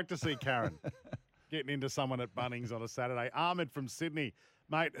 I'd like to see Karen getting into someone at Bunnings on a Saturday. Ahmed from Sydney.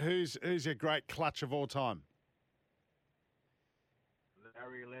 Mate, who's your great clutch of all time?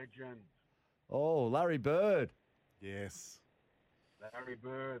 Larry Legend. Oh, Larry Bird. Yes. Larry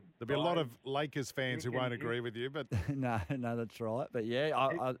Bird. There'll be a lot of Lakers fans who won't agree with you, but no, that's right. But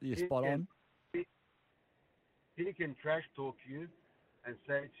yeah, you're spot on. He can trash talk you and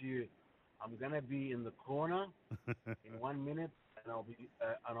say to you, "I'm gonna be in the corner in 1 minute, and I'll be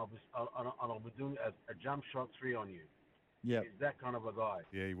doing a jump shot 3 on you." Yeah, he's that kind of a guy.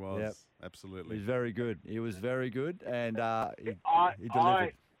 Yeah, he was. Yep. Absolutely. He's very good. He was very good, and he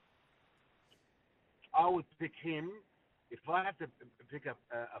delivered. I would pick him. If I have to pick up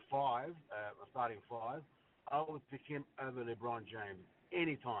a starting 5, I would pick him over LeBron James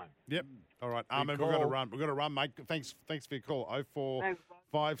anytime. Yep. All right, Armin, we've got to run. We've got to run, mate. Thanks for your call.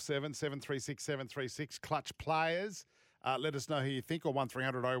 0457 736 736. Clutch players. Let us know who you think, or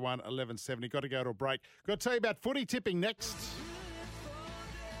 1300 01 1170. Got to go to a break. Got to tell you about footy tipping next.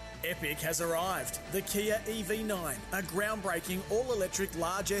 Epic has arrived. The Kia EV9, a groundbreaking all-electric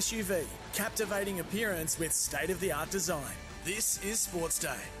large SUV. Captivating appearance with state-of-the-art design. This is Sports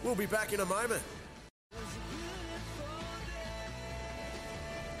Day. We'll be back in a moment.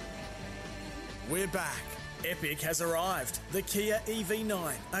 We're back. Epic has arrived. The Kia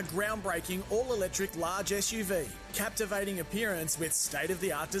EV9, a groundbreaking all-electric large SUV. Captivating appearance with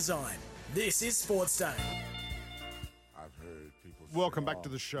state-of-the-art design. This is Sports Day. Welcome back to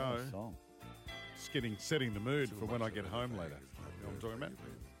the show. Just setting the mood for when I get home later. You know what I'm talking about?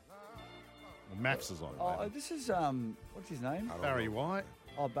 Well, Maths is on. Oh, this is what's his name? Barry White.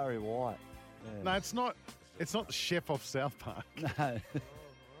 Oh, Barry White. Yeah. No, it's not. It's not the chef off South Park. No.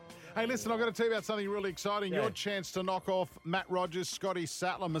 Hey, listen, I've got to tell you about something really exciting. Yeah. Your chance to knock off Matt Rogers, Scotty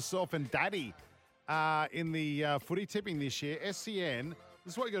Sattler, myself, and Daddy in the footy tipping this year. SCN.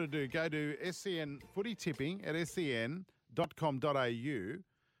 This is what you got to do. Go to SCN footy tipping at scn.com.au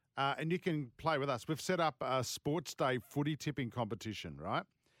and you can play with us. We've set up a Sports Day footy tipping competition, right?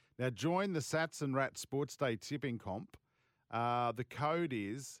 Now, join the Sats and Rats Sports Day tipping comp. The code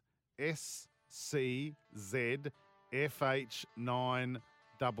is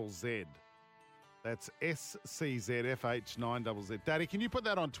SCZFH9ZZ. That's SCZFH9ZZ. Daddy, can you put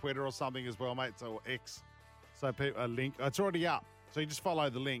that on Twitter or something as well, mate? So X. So people, a link. It's already up. So you just follow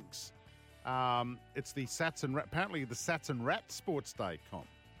the links. It's the Sats and Rat, apparently the Sats and Rat Sports Day comp.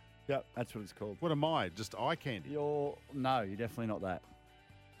 Yep, that's what it's called. What am I? Just eye candy? No, you're definitely not that.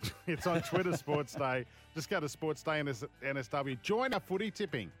 It's on Twitter, Sports Day. Just go to Sports Day NSW. Join our footy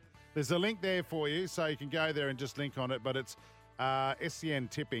tipping. There's a link there for you, so you can go there and just link on it. But it's SCN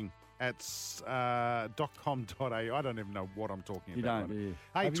tipping at .com.au. I don't even know what I'm talking about. You don't, do you?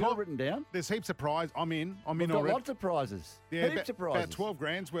 Hey, Have you got it written down? There's heaps of prizes. I'm in We've got already. lots of prizes. Yeah, heaps of prizes. About 12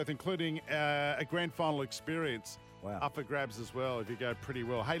 grand's worth, including a grand final experience. Wow. Up for grabs as well if you go pretty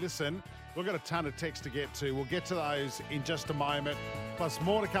well. Hey, listen, we've got a ton of texts to get to. We'll get to those in just a moment. Plus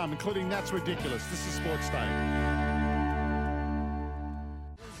more to come, including That's Ridiculous. This is Sports Day.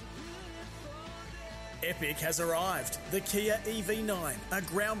 Epic has arrived. The Kia EV9, a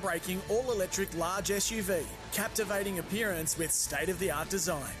groundbreaking all-electric large SUV. Captivating appearance with state-of-the-art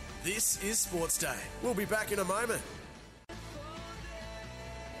design. This is Sports Day. We'll be back in a moment.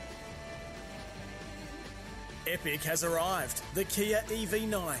 Epic has arrived. The Kia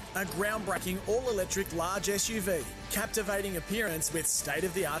EV9, a groundbreaking all-electric large SUV. Captivating appearance with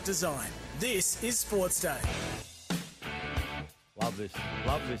state-of-the-art design. This is Sports Day. Love this.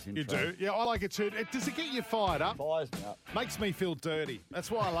 Love this intro. You do? Yeah, I like it too. Does it get you fired up? Fires me up. Makes me feel dirty. That's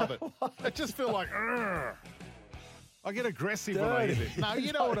why I love it. I just feel like, urgh. I get aggressive when I hear it. No,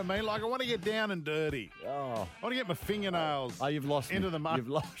 you know what I mean. Like, I want to get down and dirty. Oh. I want to get my fingernails you've lost into me. the mud. You've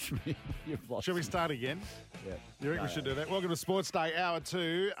lost me. You've lost Should we me. start again? Yeah. You reckon we should do that? Welcome to Sports Day, Hour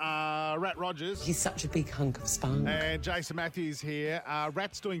 2. Rat Rogers. He's such a big hunk of spunk. And Jason Matthews here.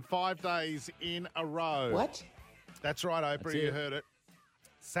 Rat's doing 5 days in a row. What? That's right, Oprah. You heard it.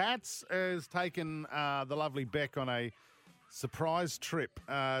 Sats has taken the lovely Beck on a surprise trip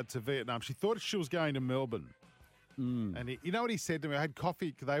to Vietnam. She thought she was going to Melbourne. And you know what he said to me? I had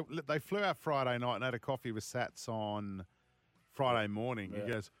coffee. They flew out Friday night and had a coffee with Sats on Friday morning. Yeah.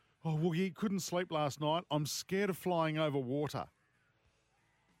 He goes, "Oh, well, he couldn't sleep last night. I'm scared of flying over water."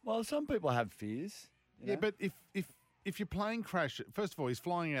 Well, some people have fears. Yeah, but if your plane crashes, first of all, he's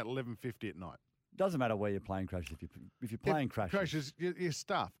flying out 11:50 at night. Doesn't matter where your plane crashes. If your plane crashes, you're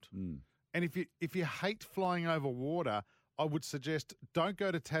stuffed. And if you hate flying over water, I would suggest don't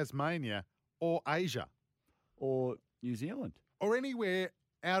go to Tasmania or Asia. Or New Zealand. Or anywhere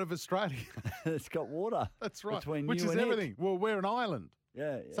out of Australia. It's got water. That's right. Between Which you is and everything. Well, we're an island.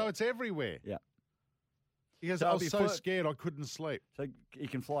 Yeah. So it's everywhere. Yeah. He goes, So I if was you so fly- scared I couldn't sleep. So you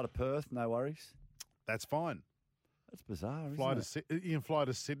can fly to Perth, no worries. That's fine. That's bizarre, isn't Fly it? to you can fly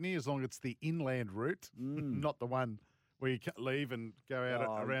to Sydney as long as it's the inland route, not the one where you leave and go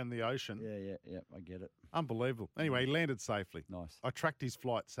out around the ocean. Yeah, I get it. Unbelievable. Anyway, he landed safely. Nice. I tracked his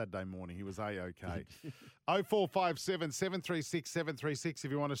flight Saturday morning. He was A-OK. 0457 736 736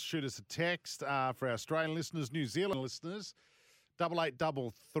 if you want to shoot us a text for our Australian listeners, New Zealand listeners.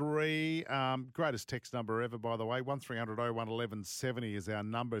 8833. Greatest text number ever, by the way. 1300 01 1170 is our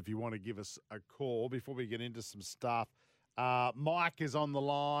number if you want to give us a call. Before we get into some stuff, Mike is on the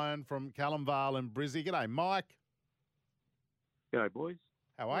line from Callumvale and Brizzy. G'day, Mike. G'day, boys.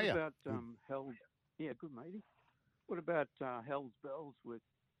 How are you? What about Hell's... Yeah, good, matey. What about Hell's Bells with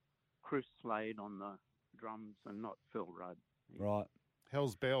Chris Slade on the drums and not Phil Rudd? Right.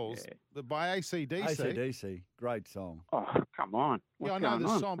 Hell's Bells. Yeah. By AC/DC. AC/DC. Great song. Oh, come on. Yeah, I know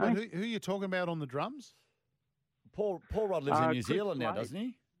the song, but who are you talking about on the drums? Paul Rudd lives in New Chris Zealand now, Slade. doesn't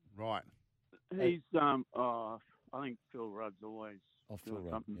he? Right. He's, I think Phil Rudd's always Phil doing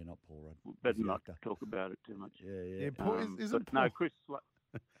Rudd. something. Yeah, not Paul Rudd. Better He's the not actor. talk about it too much. Yeah. Paul, isn't Paul, No, Chris Slade.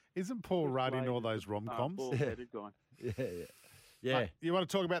 isn't Paul Rudd in all those rom-coms? Bald-headed guy. Yeah. You want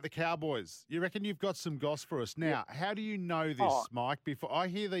to talk about the Cowboys? You reckon you've got some goss for us now? How do you know this, Mike? Before I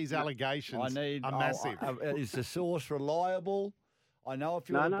hear these allegations, are massive. Is the source reliable? I know a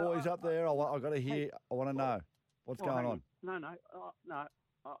few of the boys up there. I got to hear. I want to know what's going on. No.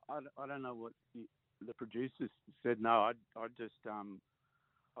 I don't know what the producers said. No, I just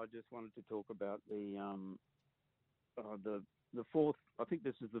wanted to talk about the fourth. I think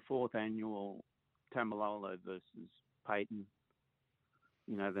this is the fourth annual Tamalolo versus Peyton.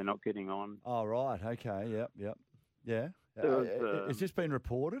 You know, they're not getting on. Oh, right. Okay. Yep. Yeah. Has this been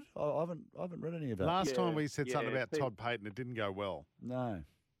reported? I haven't read any of that. Last time we said something about Todd Payton, it didn't go well. No.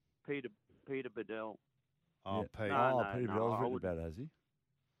 Peter Bedell. Oh, Pete. Peter Bedell's written about it, has he?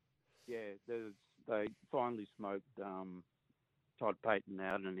 Yeah, they finally smoked Todd Payton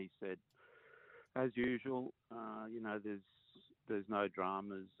out, and he said, as usual, there's no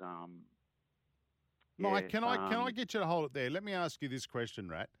dramas. Mike, can I get you to hold it there? Let me ask you this question,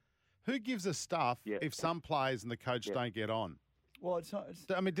 Rat. Who gives a stuff if some players and the coach don't get on? Well, it's not.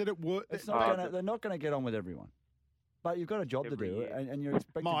 Did it work? They're not going to get on with everyone. But you've got a job to do, and you're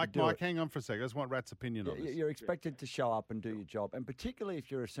expected to do Mike, it. hang on for a second. I just want Rat's opinion on this. You're expected to show up and do your job, and particularly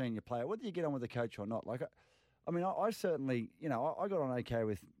if you're a senior player, whether you get on with the coach or not. Like, I certainly, I got on okay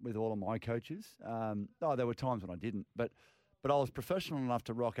with all of my coaches. There were times when I didn't, but I was professional enough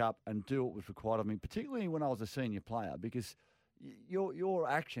to rock up and do what was required of me, particularly when I was a senior player, because your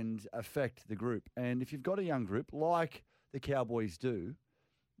actions affect the group. And if you've got a young group like the Cowboys do,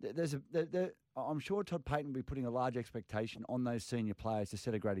 I'm sure Todd Payton will be putting a large expectation on those senior players to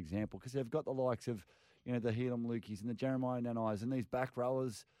set a great example, because they've got the likes of, the Helam Lukis and the Jeremiah Nanais and these back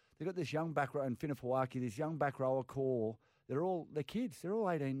rowers. They've got this young back row and Finafawaki, this young back rower core. They're kids. They're all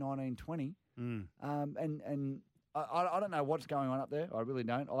 18, 19, 20. And I don't know what's going on up there. I really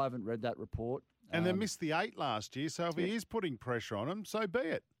don't. I haven't read that report. And they missed the 8 last year, so if he is putting pressure on them, so be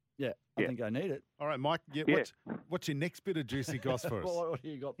it. Yeah, I think I need it. All right, Mike, what's your next bit of juicy goss for us? What do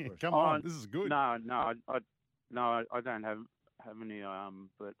you got for us? Come on, this is good. No, I don't have any.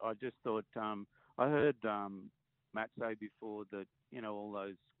 But I just thought I heard Matt say before that all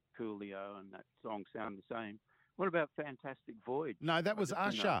those Coolio and that song sound the same. What about Fantastic Voyage? No, that was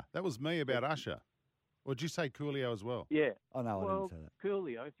Usher. That was me about Usher. Or did you say Coolio as well? Yeah. Oh, no, I didn't say that.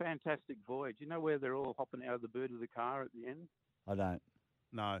 Coolio, Fantastic Voyage. You know where they're all hopping out of the boot of the car at the end? I don't.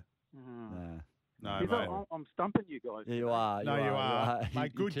 No. No, Because mate. I'm stumping you guys. Yeah, you are. No, you are. Mate, You're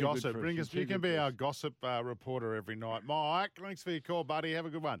good too gossip. for us. Bring You're us. too You can good be for our us. gossip reporter every night. Mike, thanks for your call, buddy. Have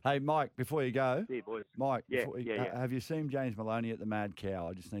a good one. Hey, Mike, before you go. Yeah, boys. Mike, Yeah, before have you seen James Maloney at the Mad Cow?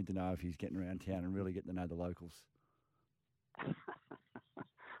 I just need to know if he's getting around town and really getting to know the locals.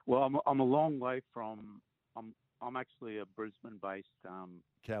 Well, I'm a long way from. I'm actually a Brisbane-based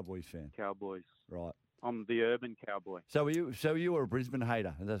Cowboys fan. Cowboys. Right. I'm the urban cowboy. So you were a Brisbane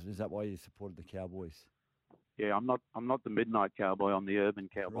hater. Is that why you supported the Cowboys? Yeah, I'm not the midnight cowboy. I'm the urban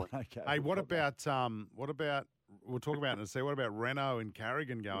cowboy. Right, okay. Hey, what about we'll talk about it in a second. What about Renault and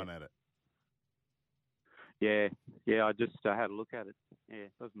Carrigan going at it? Yeah. I just had a look at it. Yeah,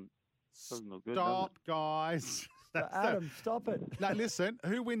 doesn't look good. Stop, guys. Adam, stop it. No, listen.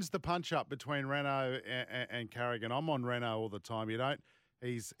 Who wins the punch up between Renault and Carrigan? I'm on Renault all the time. You don't.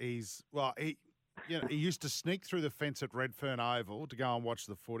 He used to sneak through the fence at Redfern Oval to go and watch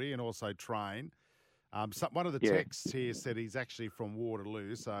the footy and also train. One of the texts here said he's actually from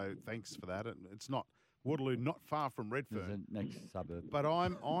Waterloo, so thanks for that. It's not Waterloo, not far from Redfern, the next suburb. But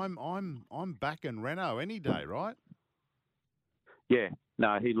I'm backing Renault any day, right? Yeah.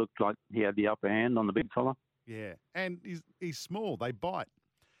 No, he looked like he had the upper hand on the big fella. Yeah, and he's small. They bite.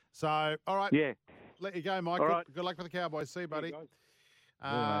 So, all right. Yeah. Let you go, Mike. All right. Good luck for the Cowboys. See you, buddy. See you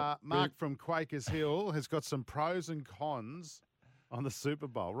guys. Mark from Quakers Hill has got some pros and cons on the Super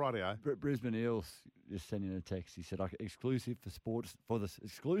Bowl. Rightio. Brisbane Eels just sent in a text. He said, exclusive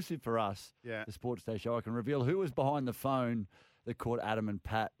for us, Yeah. the Sportsday show. I can reveal who was behind the phone that caught Adam and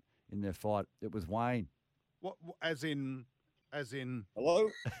Pat in their fight. It was Wayne. What? As in? Hello?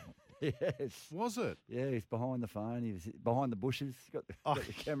 Yes. Was it? Yeah, he's behind the phone. He was behind the bushes. Got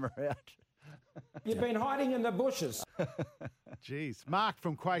the camera out. You've been hiding in the bushes. Jeez. Mark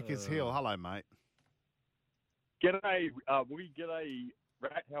from Quakers Hill. Hello, mate. G'day,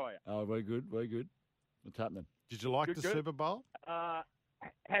 Rat. How are you? Oh, we're good. What's happening? Did you like Good, the good. Super Bowl?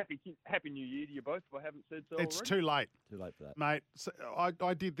 Happy New Year to you both, if I haven't said so It's already. too late. Too late for that. Mate, so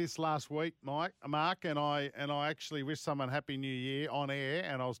I did this last week, Mark, and I actually wished someone Happy New Year on air,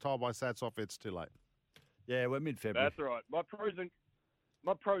 and I was told by Sats off it's too late. Yeah, we're mid-February. That's all right.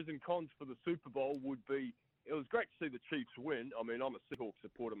 My pros and cons for the Super Bowl would be, it was great to see the Chiefs win. I mean, I'm a Seahawks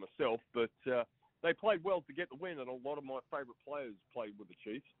supporter myself, but they played well to get the win, and a lot of my favourite players played with the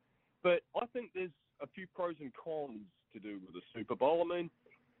Chiefs. But I think there's a few pros and cons to do with the Super Bowl. I mean,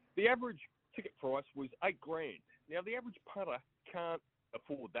 the average ticket price was $8,000. Now, the average punter can't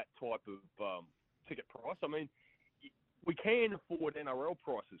afford that type of ticket price. I mean, we can afford NRL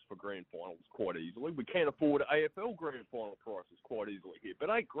prices for grand finals quite easily. We can afford AFL grand final prices quite easily here. But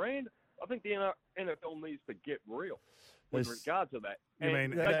 $8,000, I think the NFL needs to get real with regard to that.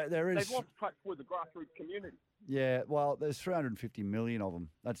 They've lost touch with the grassroots community. Yeah, well, there's 350 million of them.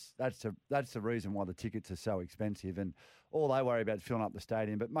 That's the reason why the tickets are so expensive, and all they worry about is filling up the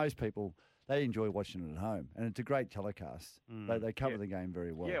stadium. But most people, they enjoy watching it at home, and it's a great telecast. They cover the game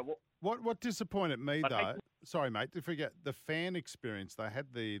very well. Yeah, well, What disappointed me though? Sorry, mate. To forget the fan experience. They had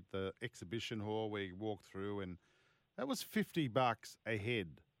the exhibition hall where you walk through, and that was $50 a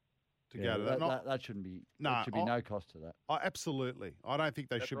head to go to that. That shouldn't be. No, there should be no cost to that. Absolutely. I don't think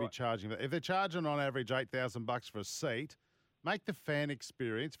they should be charging that. If they're charging on average $8,000 for a seat, make the fan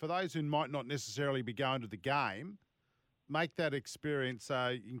experience for those who might not necessarily be going to the game. Make that experience so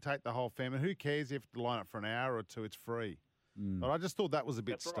you can take the whole family. Who cares if you have to line up for an hour or two? It's free. But I just thought that was a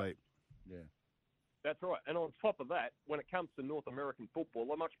bit steep. Right. Yeah. That's right. And on top of that, when it comes to North American football,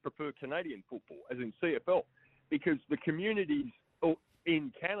 I much prefer Canadian football, as in CFL, because the communities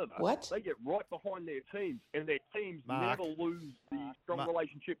in Canada, they get right behind their teams, and their teams never lose the strong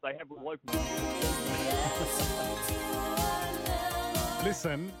relationship they have with local.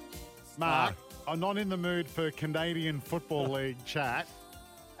 Listen, Mark, I'm not in the mood for Canadian Football League chat.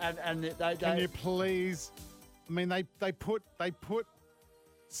 And can you please? I mean, they put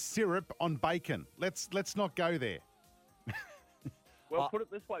syrup on bacon. Let's not go there. Well, put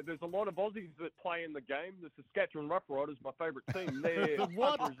it this way: there's a lot of Aussies that play in the game. The Saskatchewan Roughriders, my favourite team. Their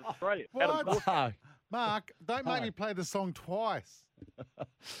country is Australia. What? Mark, don't make me play the song twice.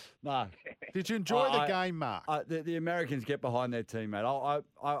 Mark, did you enjoy the game, Mark? The Americans get behind their team, mate.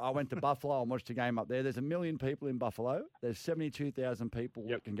 I went to Buffalo and watched a game up there. There's 1 million people in Buffalo. There's 72,000 people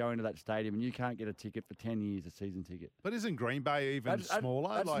that can go into that stadium, and you can't get a ticket for 10 years, a season ticket. But isn't Green Bay even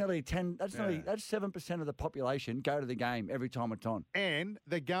smaller? That's nearly 10. That's 7% of the population go to the game every time it's on. And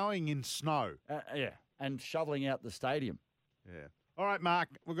they're going in snow. And shoveling out the stadium. Yeah. All right, Mark,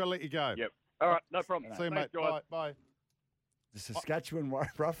 we've got to let you go. Yep. All right, no problem. See you, mate. Guys. Bye. The Saskatchewan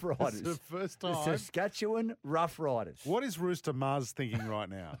Roughriders. This is the first time. The Saskatchewan Roughriders. What is Rooster Muzz thinking right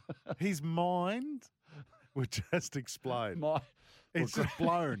now? His mind would just explode. It's just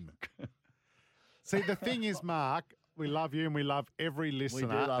blown. See, the thing is, Mark, we love you and we love every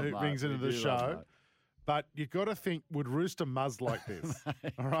listener who brings into the show. But you've got to think, would Rooster Muzz like this?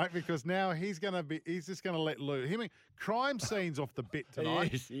 All right? Because now he's just going to let loose. Crime scene's off the bit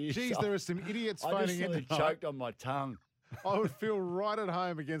tonight. He is. Jeez, there are some idiots I phoning in just tonight. choked on my tongue. I would feel right at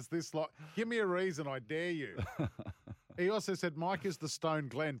home against this lot. Give me a reason, I dare you. He also said, Mike is the Stone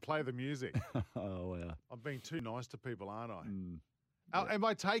Glenn, play the music. Oh, wow. I'm being too nice to people, aren't I? Am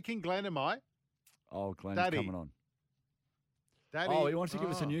I taking Glenn, am I? Oh, Glenn's Daddy. coming on. Daddy. Oh, he wants to give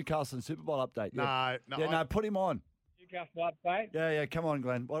us a Newcastle and Super Bowl update. No. No, put him on. Newcastle update. Yeah, come on,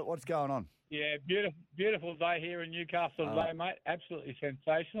 Glenn. What's going on? Yeah, beautiful day here in Newcastle today, mate. Absolutely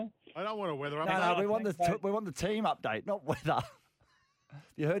sensational. I don't want a weather update. No, we want the team update, not weather.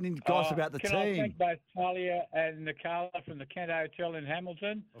 You heard any gossip about the Can team? I thank both Talia and Nicola from the Kent Hotel in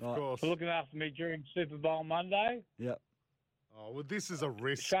Hamilton Of course. for looking after me during Super Bowl Monday. Yep. Oh, well, this is a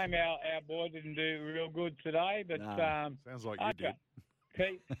risk. Shame our boy didn't do real good today, but sounds like you did.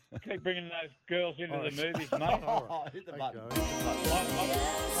 Keep bringing those girls into the movies, mate. Oh, hit the button.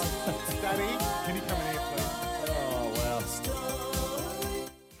 Daddy, can you come in here, please? Oh, wow.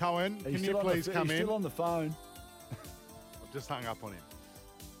 Cohen, can you please come He's in? still on the phone. I've just hung up on him.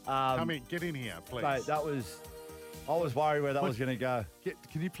 Come in, get in here, please. Mate, I was worried where that was going to go.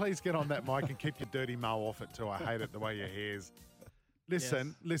 Can you please get on that mic and keep your dirty mow off it too? I hate it the way your hair's.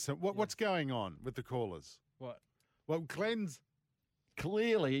 Listen. What's going on with the callers? What? Well, Glenn's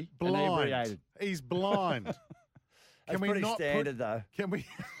Clearly blind. inebriated. He's blind. It's pretty standard, though. Can we?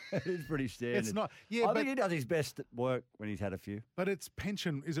 It is pretty standard. It's not. Yeah, I think he does his best at work when he's had a few. But it's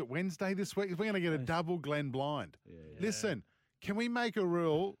pension. Is it Wednesday this week? We're going to get a double Glenn blind. Yeah. Listen, can we make a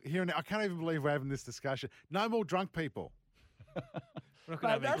rule here? And I can't even believe we're having this discussion. No more drunk people.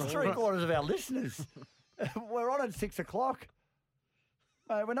 Mate, that's 3/4 of our listeners. We're on at 6 o'clock.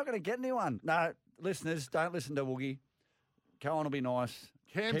 Mate, we're not going to get anyone. No, listeners, don't listen to Woogie. Cohen will be nice.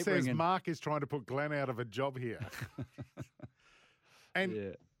 Cam Keep says ringing. Mark is trying to put Glenn out of a job here.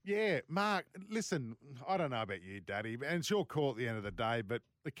 And Mark, listen, I don't know about you, Daddy, and it's your call at the end of the day, but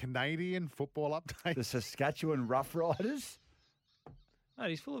the Canadian football update. The Saskatchewan Roughriders. Mate,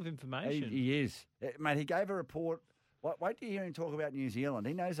 he's full of information. He is. Mate, he gave a report. Wait till you hear him talk about New Zealand.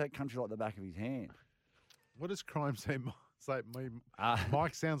 He knows that country like the back of his hand. What does crime say?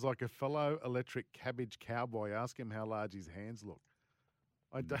 Mike sounds like a fellow electric cabbage cowboy. Ask him how large his hands look.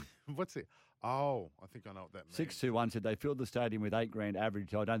 I don't. What's it? Oh, I think I know what that means. 621 said they filled the stadium with $8,000 average.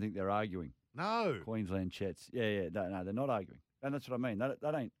 So I don't think they're arguing. No. Queensland Chets. Yeah. No, they're not arguing. And that's what I mean. That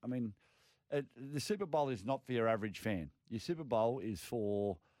ain't. I mean, the Super Bowl is not for your average fan. Your Super Bowl is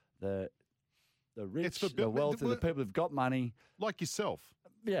for the rich, the wealthy, the people who've got money. Like yourself.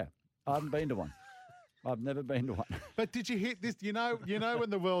 Yeah. I haven't been to one. I've never been to one. But did you hear this? You know when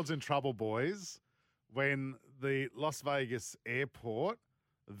the world's in trouble, boys, when the Las Vegas airport,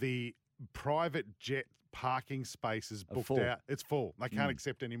 the private jet parking space is booked out. It's full. They can't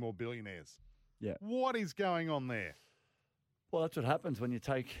accept any more billionaires. Yeah. What is going on there? Well, that's what happens when you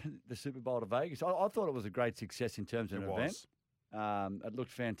take the Super Bowl to Vegas. I thought it was a great success in terms of an event. It looked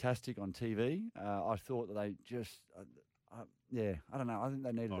fantastic on TV. I thought that they just, I don't know. I think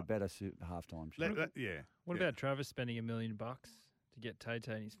they needed a better halftime show. What about Travis spending $1 million to get Tay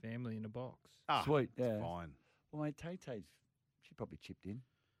and his family in a box? Sweet, yeah. Fine. Well, mate, she probably chipped in.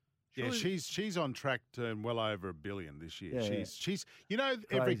 Yeah, she's on track to earn well over $1 billion this year. Yeah, she's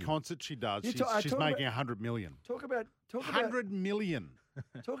every concert she does, she's making $100 million. Talk about $100 million.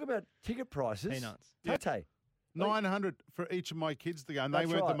 Talk about ticket prices. Peanuts. Tay. 900 for each of my kids to go, and they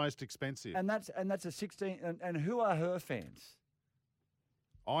weren't the most expensive. And that's a 16. And who are her fans?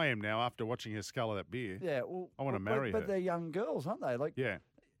 I am now after watching her scull of that beer. Yeah, well, I want to marry her. But they're young girls, aren't they? Like, yeah,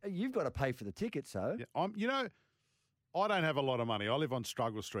 you've got to pay for the tickets, so. Yeah, I don't have a lot of money. I live on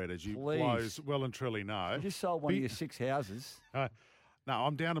Struggle Street, as you blows well and truly know. You just sold one of your 6 houses. No,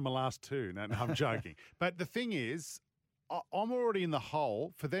 I'm down to my last 2. No, I'm joking. But the thing is, I'm already in the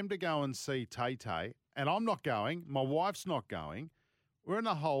hole for them to go and see Tay, and I'm not going. My wife's not going. We're in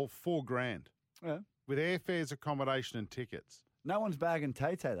the hole $4,000. Yeah. With airfares, accommodation, and tickets. No one's bagging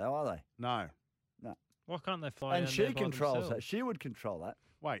Tay though, are they? No. Why can't they fly? And down she there by controls themselves? that. She would control that.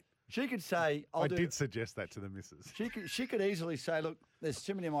 Wait. She could say, I did suggest that to the missus. She could easily say, look, there's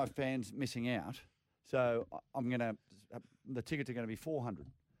too many of my fans missing out, so the tickets are going to be $400, which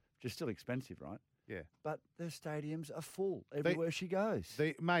is still expensive, right? Yeah. But the stadiums are full everywhere she goes.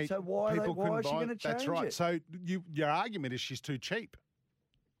 Mate, so why is she going to change That's right. it? So your argument is she's too cheap.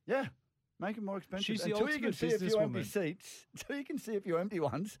 Yeah. Make it more expensive. She's the Until you can ultimate see a few empty businesswoman. seats, until you can see a few empty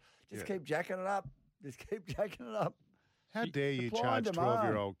ones, just keep jacking it up. Just keep jacking it up. How dare you supply and charge demand.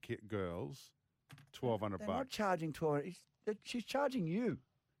 12-year-old girls $1,200? They're not charging $1,200. She's charging you.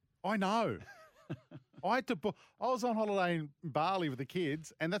 I know. I had to book. I was on holiday in Bali with the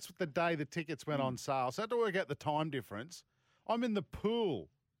kids, and that's the day the tickets went on sale. So I had to work out the time difference. I'm in the pool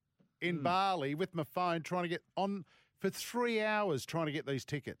in Bali with my phone trying to get on for 3 hours trying to get these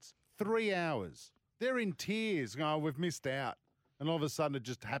tickets. 3 hours. They're in tears going, we've missed out. And all of a sudden it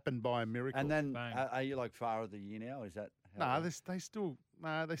just happened by a miracle. And then are you like far of the year now? Is that they still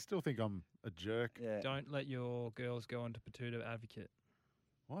think I'm a jerk. Yeah. Don't let your girls go on to Patuta Advocate.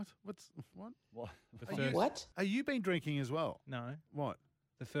 What? What? What? Are you been drinking as well? No. What?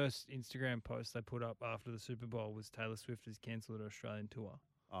 The first Instagram post they put up after the Super Bowl was Taylor Swift has cancelled her Australian tour.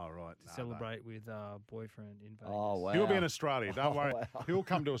 Oh, right. To celebrate with boyfriend in Vegas. Oh, wow. He'll be in Australia. Don't worry. Wow. He'll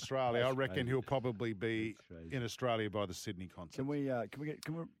come to Australia. I That's reckon crazy. he'll probably be in Australia by the Sydney concert. Can we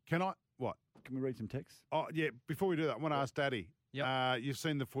What? Can we read some texts? Oh, yeah. Before we do that, I want to ask Daddy. Yep. You've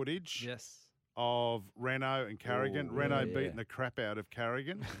seen the footage. Yes. of Renault and Carrigan. Ooh, Renault yeah. beating the crap out of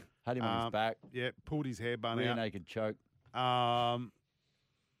Carrigan. Had him on his back. Yeah, pulled his hair bun Rear out. naked choke.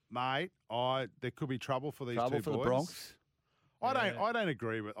 Mate, there could be trouble for these Trouble two for boys. the Bronx. I don't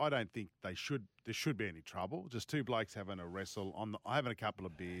agree with. I don't think there should be any trouble. Just two blokes having a wrestle having a couple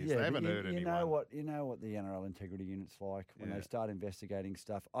of beers. Yeah, they haven't hurt you anyone. You know what the NRL integrity unit's like when Yeah. they start investigating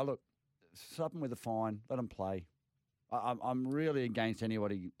stuff. Look, slap them with a fine. Let them play. I'm really against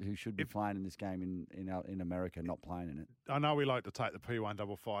anybody who should be playing in this game in America not playing in it. I know we like to take the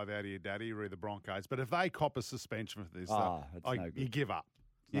P155 out of your daddy, re the Broncos, but if they cop a suspension for this stuff, it's no good. you give up.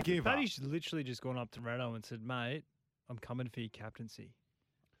 It's You give up. Paddy's literally just gone up to Renault and said, mate, I'm coming for your captaincy.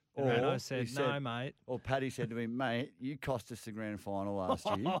 And Or Renault he said, no, mate. Or Paddy said to me, mate, you cost us the grand final last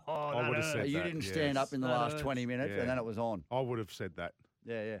year. I would have said You that. didn't stand up in the last 20 minutes, and then it was on. I would have said that.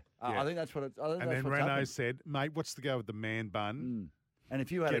 Yeah. I think that's what it. And then Renault said, mate, what's the go with the man bun? And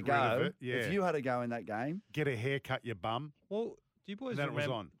if you had a Get rid of go, it, yeah. if you had a go in that game, Get a haircut, you bum. Well, do you boys And then it was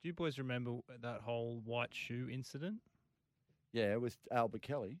remember? on. Do you boys remember that whole white shoe incident? yeah, it was Albert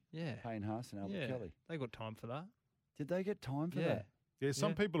Kelly. Yeah. Payne Haas and Albert Yeah, Kelly. they got time for that. Did they get time for Yeah. that? Yeah,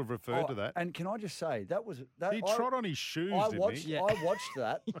 some people have referred to that. And can I just say that was that He I- trod on his shoes, I didn't watched. he? I watched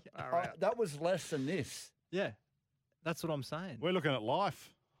that. That was less than this. Yeah, that's what I'm saying. We're looking at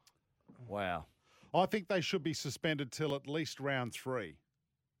life. Wow. I think they should be suspended till at least round 3.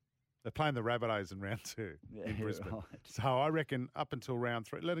 They're playing the Rabbitohs in round 2 in Yeah, Brisbane. right. So I reckon up until round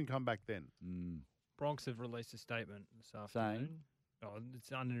 3, let him come back then. Bronx have released a statement this afternoon. Oh,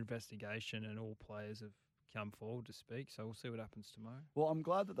 it's under investigation, and all players have come forward to speak. So we'll see what happens tomorrow. Well, I'm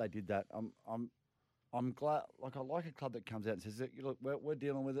glad that they did that. I'm glad. Like, I like a club that comes out and says, "Look, we're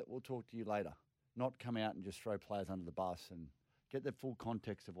dealing with it. We'll talk to you later." Not come out and just throw players under the bus and get the full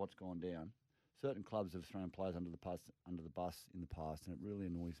context of what's gone down. Certain clubs have thrown players under the bus in the past, and it really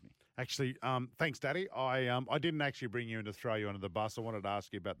annoys me. Actually, thanks, Daddy. I didn't actually bring you in to throw you under the bus. I wanted to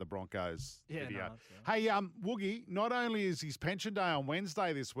ask you about the Broncos Yeah, video. no, that's all Hey, Woogie, not only is his pension day on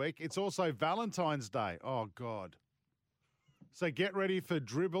Wednesday this week, it's also Valentine's Day. Oh, God. So get ready for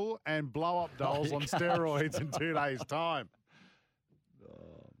dribble and blow-up dolls on steroids in 2 days' time.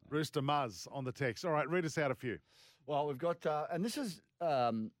 Rooster Muzz on the text. All right, read us out a few. Well, we've got, and this is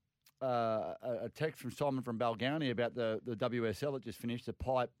a text from Simon from Balgownie about the WSL that just finished, the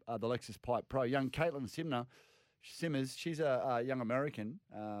Lexus Pipe Pro. Young Caitlin Simmers, she's a young American.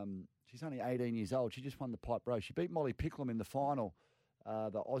 She's only 18 years old. She just won the Pipe Pro. She beat Molly Picklum in the final,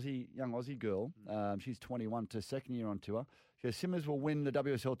 the young Aussie girl. She's 21 to second year on tour. She says Simmers will win the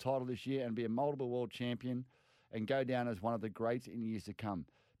WSL title this year and be a multiple world champion and go down as one of the greats in years to come.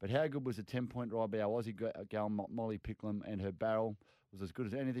 But how good was the 10-point ride by our Aussie gal Molly Picklum, and her barrel was as good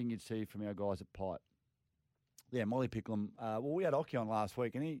as anything you'd see from our guys at Pipe. Yeah, Molly Picklum. Well, we had Occy on last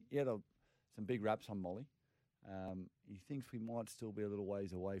week, and he had some big raps on Molly. He thinks we might still be a little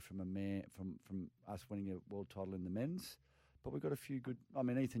ways away from from us winning a world title in the men's. But we've got a few good. I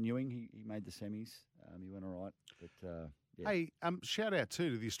mean, Ethan Ewing, he made the semis. He went all right. But yeah. Hey, shout out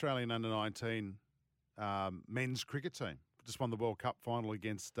too to the Australian under-19 men's cricket team. Just won the World Cup final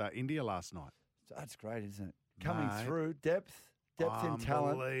against India last night. That's great, isn't it? Coming Mate. through, depth in talent.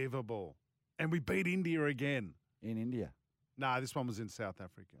 Unbelievable. And we beat India again. In India? No, this one was in South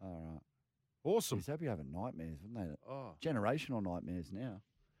Africa. All right. Awesome. Jeez, they'd be having nightmares, wouldn't they? Oh. Generational nightmares now.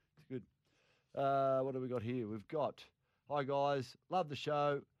 It's good. What do we got here? We've got, hi guys, love the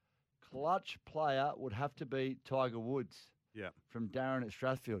show. Clutch player would have to be Tiger Woods. Yeah. From Darren at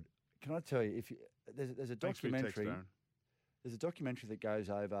Strathfield. Can I tell you, there's a Thanks for your text, documentary. Darren. There's a documentary that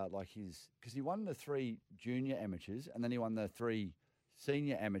goes over because he won the 3 junior amateurs and then he won the 3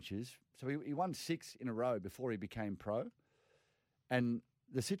 senior amateurs. So he won 6 in a row before he became pro. And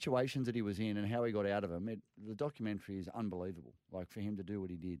the situations that he was in and how he got out of them, the documentary is unbelievable. Like for him to do what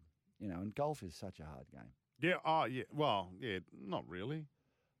he did, and golf is such a hard game. Yeah. Oh, yeah. Well, yeah. Not really.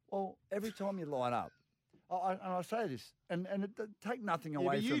 Well, every time you line up, and I say this, and take nothing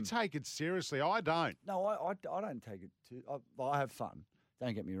away but from you take it seriously. I don't. No, I don't take it too. I have fun.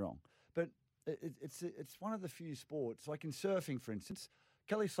 Don't get me wrong, but it's one of the few sports, like in surfing, for instance.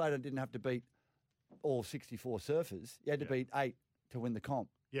 Kelly Slater didn't have to beat all 64 surfers. He had to beat 8 to win the comp.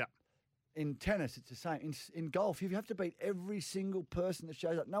 Yeah. In tennis, it's the same. In golf, you have to beat every single person that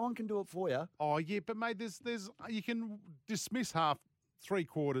shows up. No one can do it for you. Oh yeah, but mate, there's you can dismiss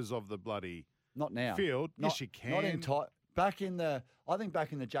 3/4 of the bloody not now field. Not, yes, you can. Not in I think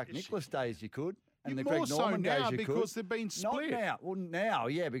back in the Jack Nicklaus days, you could. And the more Greg so Norman now days, you could. because they've been split. Not now. Well, now,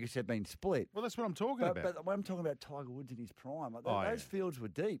 yeah, because they've been split. Well, that's what I'm talking about. But when I'm talking about Tiger Woods in his prime, like Oh, those yeah. fields were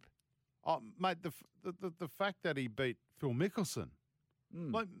deep. Oh, mate, the fact that he beat Phil Mickelson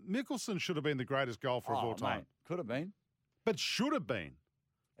Like Mickelson should have been the greatest golfer of all time. Mate, could have been. But should have been.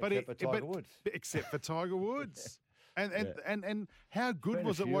 Except for Tiger Woods. Except for Tiger Woods. And how good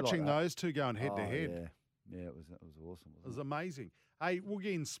was it watching those two going head to head? Yeah, it was awesome. It was amazing. Hey,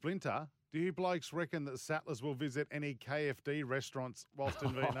 Woogie and Splinter, do you blokes reckon that Sattlers will visit any KFD restaurants whilst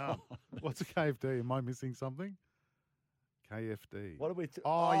in Vietnam? What's a KFD? Am I missing something? KFD. What are we?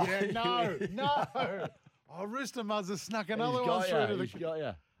 No. Oh, Rooster Muzz has snuck another one through to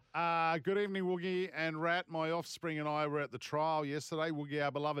the. Good evening, Woogie and Rat. My offspring and I were at the trial yesterday. Woogie,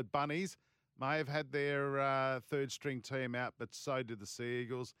 our beloved bunnies, may have had their third string team out, but so did the Sea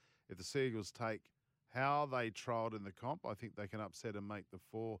Eagles. If the Sea Eagles take how they trialled in the comp, I think they can upset and make the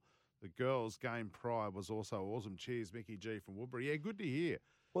four. The girls' game prior was also awesome. Cheers, Mickey G from Woodbury. Yeah, good to hear.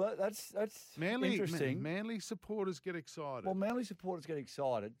 Well, that's Manly, interesting. Manly supporters get excited. Well, Manly supporters get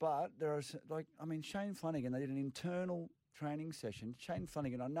excited, but there are Shane Flanagan. They did an internal training session. Shane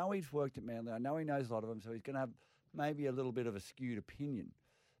Flanagan, I know he's worked at Manly. I know he knows a lot of them, so he's going to have maybe a little bit of a skewed opinion.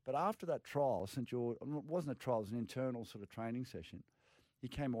 But after that trial, St George, it wasn't a trial, it was an internal sort of training session. He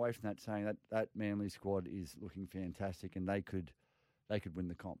came away from that saying that Manly squad is looking fantastic and they could win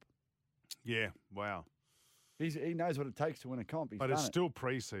the comp. Yeah, wow. He knows what it takes to win a comp. But it's still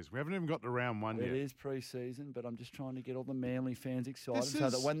pre-season. We haven't even got to round one yet. It is pre-season, but I'm just trying to get all the Manly fans excited so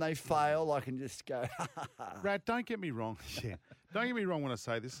that when they fail, I can just go, Rat, don't get me wrong. Yeah, don't get me wrong when I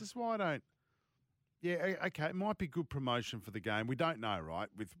say this. This is why I don't. Yeah, okay, it might be good promotion for the game. We don't know, right,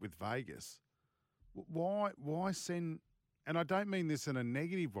 with Vegas. Why send, and I don't mean this in a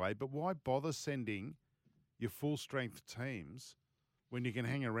negative way, but why bother sending your full-strength teams when you can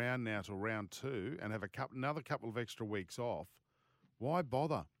hang around now till round 2 and have another couple of extra weeks off? Why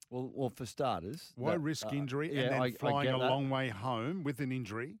bother? Well, for starters, why risk injury and then flying a long way home with an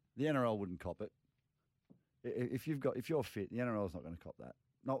injury? The NRL wouldn't cop it. If you're fit, the NRL's not going to cop that.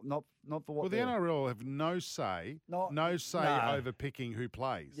 Not for what. Well, the NRL have no say over picking who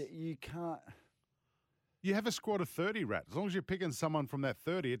plays. You can't. You have a squad of 30, Rat. As long as you're picking someone from that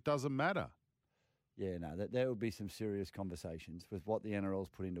 30, it doesn't matter. Yeah, no, there would be some serious conversations with what the NRL's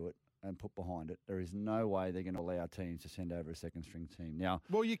put into it and put behind it. There is no way they're going to allow teams to send over a second-string team. Now,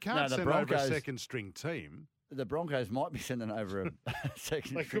 well, you can't send over a second-string team. The Broncos might be sending over a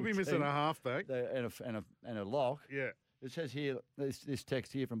second-string They could be missing team. a halfback. And a lock. Yeah. It says here, this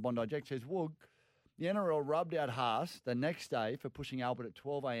text here from Bondi Jack says, Woog, the NRL rubbed out Haas the next day for pushing Albert at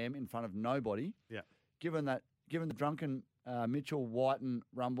 12 a.m. in front of nobody. Yeah. Given the drunken Mitchell Whiten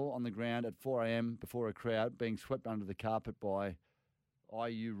rumble on the ground at 4 a.m. before a crowd being swept under the carpet by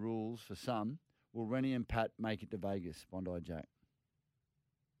IU rules for some, will Rennie and Pat make it to Vegas, Bondi Jack?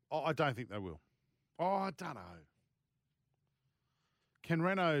 Oh, I don't think they will. Oh, I don't know. Can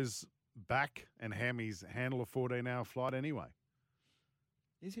Renault's back and hammies handle a 14-hour flight anyway?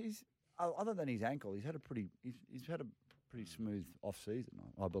 He's other than his ankle, he's had a pretty smooth off-season,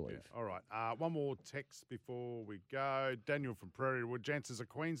 I believe. Yeah. All right. One more text before we go. Daniel from Prairie Wood. Jance is a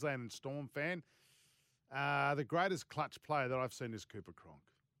Queensland and Storm fan. The greatest clutch player that I've seen is Cooper Cronk.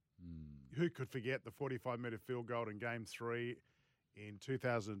 Who could forget the 45-metre field goal in Game 3 in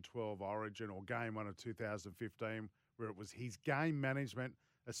 2012 Origin or Game 1 of 2015, where it was his game management,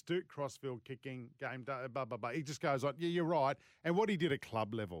 astute crossfield kicking, game, blah, blah, blah. He just goes on, yeah, you're right. And what he did at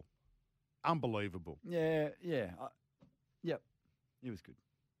club level, unbelievable. Yeah. Yep, he was good.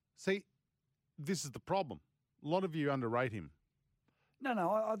 See, this is the problem. A lot of you underrate him. No,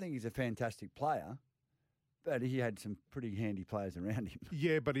 I think he's a fantastic player, but he had some pretty handy players around him.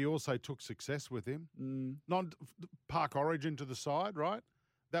 Yeah, but he also took success with him. Park Origin to the side, right?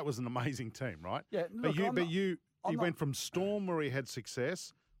 That was an amazing team, right? Yeah, look, he went from Storm where he had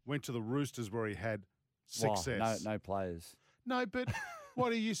success, went to the Roosters where he had success. No players. No, but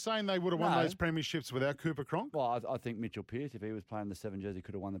what are you saying? They would have won those premierships without Cooper Cronk? Well, I think Mitchell Pearce, if he was playing the 7 jersey,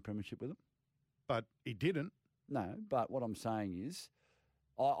 could have won the premiership with him. But he didn't. No, but what I'm saying is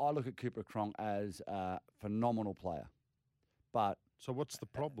I look at Cooper Cronk as a phenomenal player. But so what's the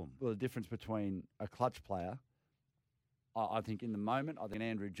problem? Well, the difference between a clutch player, I think in the moment, I think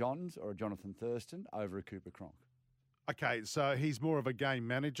Andrew Johns or a Jonathan Thurston over a Cooper Cronk. Okay, so he's more of a game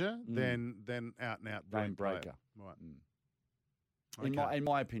manager than out-and-out game breaker. Right. In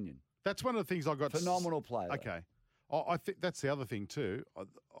my opinion. That's one of the things I got... Phenomenal player. Okay. I think that's the other thing too.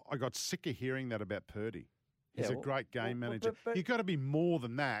 I got sick of hearing that about Purdy. He's a great game manager. You've got to be more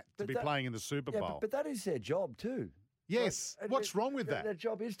than that to be playing in the Super Bowl. But that is their job too. Yes. What's wrong with that? Their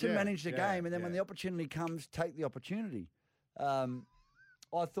job is to manage the game, and then when the opportunity comes, take the opportunity. I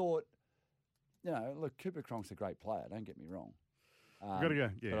thought, look, Cooper Cronk's a great player. Don't get me wrong. Got to go.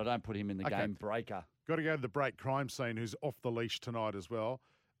 Yeah. But I don't put him in the game breaker. Got to go to the break crime scene, who's off the leash tonight as well.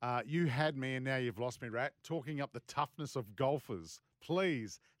 You had me and now you've lost me, Rat, talking up the toughness of golfers.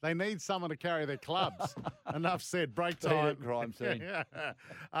 Please, they need someone to carry their clubs. Enough said. Break time. Crime scene.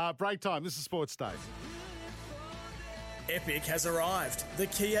 Break time. This is Sports Day. Epic has arrived. The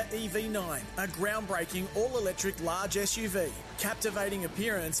Kia EV9, a groundbreaking all-electric large SUV, captivating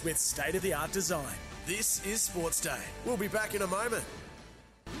appearance with state-of-the-art design. This is Sports Day. We'll be back in a moment.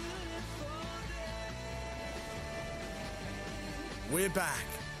 We're back.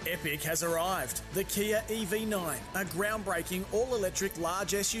 Epic has arrived. The Kia EV9, a groundbreaking all-electric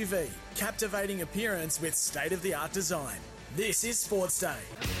large SUV, captivating appearance with state-of-the-art design. This is Sports Day.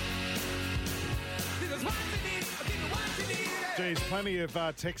 Geez, plenty of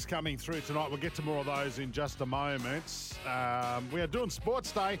texts coming through tonight. We'll get to more of those in just a moment. We are doing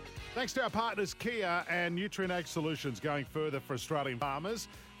Sports Day thanks to our partners Kia and Nutrient Ag Solutions, going further for Australian farmers.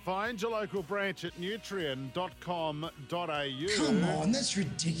 Find your local branch at nutrient.com.au. Come on, that's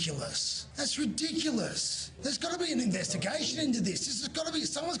ridiculous. That's ridiculous. There's got to be an investigation into this. This has got to be,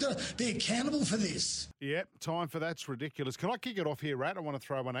 someone's got to be accountable for this. Yep, time for That's Ridiculous. Can I kick it off here, Rat? I want to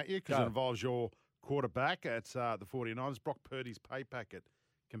throw one at you because it involves your quarterback at the 49ers, Brock Purdy's pay packet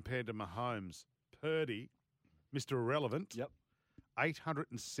compared to Mahomes. Purdy, Mr. Irrelevant. Yep.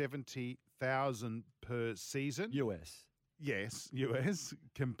 $870,000 per season. US. Yes, US,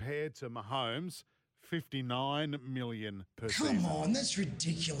 compared to Mahomes, $59 million per season. Come on, that's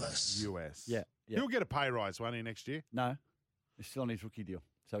ridiculous. US. Yeah. He'll get a pay rise, won't he, next year? No, he's still on his rookie deal.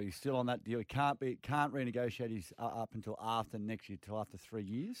 So he's still on that deal. He can't renegotiate his up until after next year, till after 3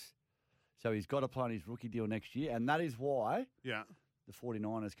 years. So he's got to play on his rookie deal next year, and that is why the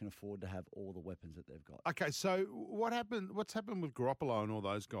 49ers can afford to have all the weapons that they've got. Okay, so what's happened with Garoppolo and all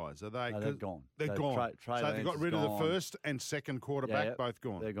those guys? Are they? No, they're gone. They're gone. So they got rid of the first and second quarterback, both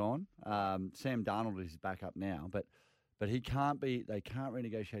gone. They're gone. Sam Darnold is back up now, but he can't be. They can't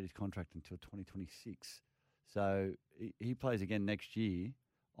renegotiate his contract until 2026. So he plays again next year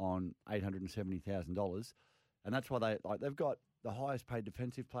on $870,000, and that's why they've got the highest paid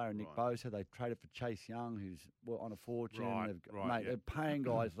defensive player, Nick Bosa. They traded for Chase Young, who's on a fortune. They're paying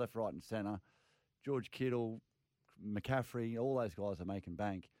guys left, right, and centre. George Kittle, McCaffrey, all those guys are making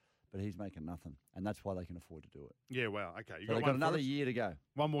bank, but he's making nothing, and that's why they can afford to do it. Yeah, well, okay. So they've got another year to go.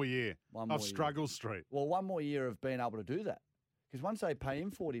 One more year of struggle street. Well, one more year of being able to do that, because once they pay him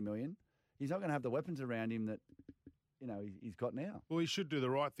 $40 million, he's not going to have the weapons around him that he's got now. Well, he should do the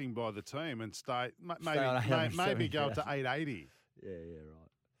right thing by the team and maybe go up to 880. Yeah,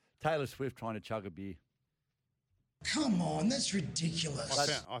 right. Taylor Swift trying to chug a beer. Come on, that's ridiculous.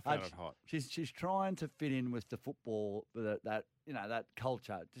 I found it hot. She's trying to fit in with the football, that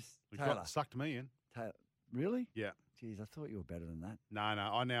culture. Just Taylor sucked me in. Taylor, really? Yeah. Jeez, I thought you were better than that. No.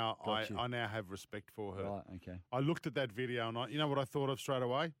 I now have respect for her. Right. Okay. I looked at that video and you know what I thought of straight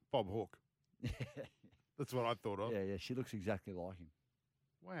away? Bob Hawke. That's what I thought of. Yeah. She looks exactly like him.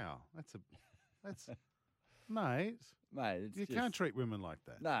 Wow, that's mate. You can't treat women like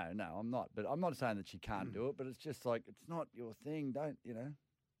that. No, I'm not. But I'm not saying that she can't do it. But it's just like it's not your thing. Don't you know?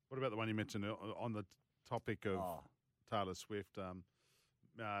 What about the one you mentioned on the topic of Taylor Swift?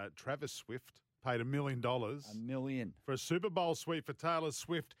 Travis Swift paid $1 million. $1 million for a Super Bowl suite for Taylor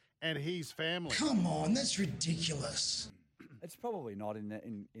Swift and his family. Come on, that's ridiculous. It's probably not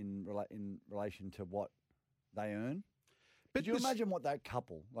in relation to what they earn. But could you imagine what that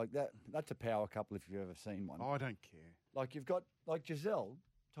couple, like that's a power couple if you've ever seen one. I don't care. Like you've got, like Giselle,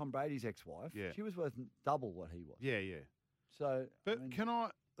 Tom Brady's ex-wife. Yeah. She was worth double what he was. Yeah. So, but I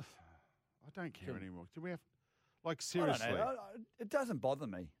don't care anymore. Do we have, seriously? I don't know. It doesn't bother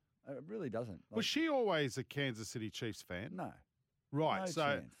me. It really doesn't. Was she always a Kansas City Chiefs fan? No. Right. No so,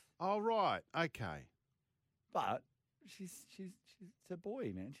 chance. Oh, right. Okay. But she's a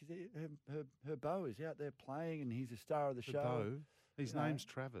boy, man. Her beau is out there playing, and he's a star of the show. Beau? His name's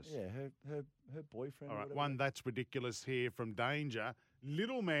Travis. Yeah, her boyfriend. All right, one that's ridiculous here from Danger.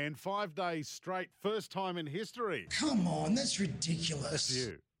 Little man, 5 days straight, first time in history. Come on, that's ridiculous. That's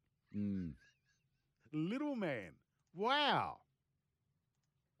you. Little man. Wow.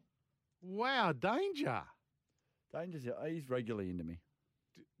 Wow, Danger. He's regularly into me.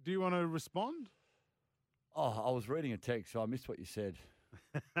 Do you want to respond? Oh, I was reading a text, so I missed what you said.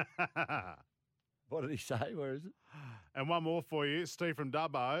 What did he say? Where is it? And one more for you. Steve from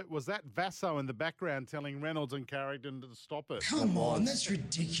Dubbo. Was that Vasso in the background telling Reynolds and Carrington to stop it? Come on, that's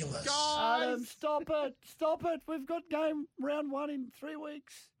ridiculous. Guys! Adam, stop it. Stop it. We've got round 1 in 3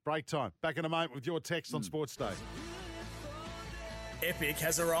 weeks. Break time. Back in a moment with your text on Sports Day. Epic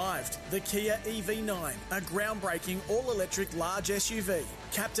has arrived. The Kia EV9, a groundbreaking all-electric large SUV.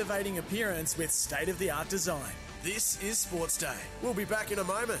 Captivating appearance with state-of-the-art design. This is Sports Day. We'll be back in a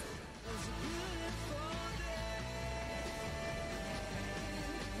moment.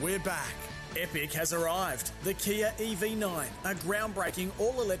 We're back. Epic has arrived. The Kia EV9, a groundbreaking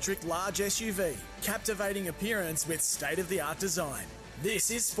all-electric large SUV. Captivating appearance with state-of-the-art design.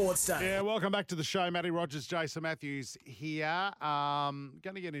 This is Sports Day. Yeah, welcome back to the show. Matty Rogers, Jason Matthews here. Going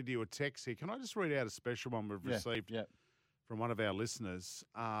to get into your text here. Can I just read out a special one we've received from one of our listeners?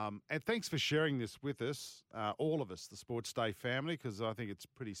 And thanks for sharing this with us, all of us, the Sports Day family, because I think it's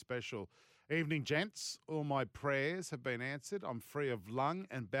pretty special. Evening, gents. All my prayers have been answered. I'm free of lung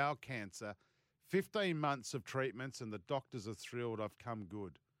and bowel cancer. 15 months of treatments, and the doctors are thrilled I've come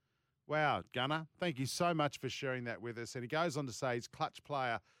good. Wow, Gunner, thank you so much for sharing that with us. And he goes on to say his clutch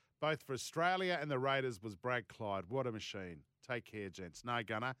player, both for Australia and the Raiders, was Brad Clyde. What a machine. Take care, gents. No,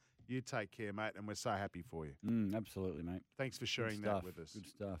 Gunner, you take care, mate, and we're so happy for you. Absolutely, mate. Thanks for sharing that with us. Good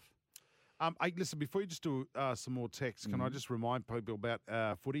stuff. Hey, listen, before you just do some more texts, can I just remind people about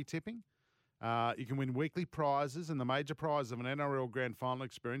footy tipping? You can win weekly prizes and the major prize of an NRL Grand Final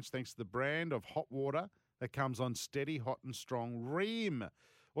experience thanks to the brand of hot water that comes on steady, hot and strong Ream.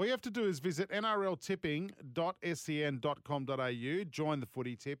 All you have to do is visit nrltipping.sen.com.au, join the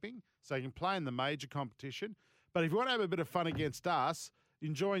footy tipping so you can play in the major competition. But if you want to have a bit of fun against us,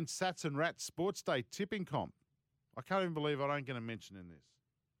 join Sats and Rats Sports Day tipping comp. I can't even believe I don't get a mention in this.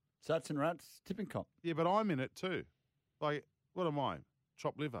 Sats and Rats tipping comp? Yeah, but I'm in it too. Like, what am I?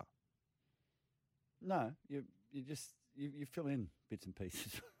 Chopped liver? No, you fill in bits and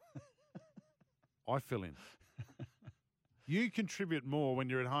pieces. I fill in. You contribute more when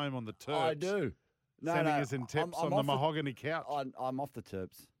you're at home on the Terps. I do. Sending us in tips on the mahogany couch. I'm off the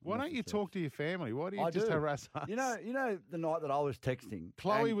Terps. Why don't you talk to your family? Why do you just harass us? You know, the night that I was texting.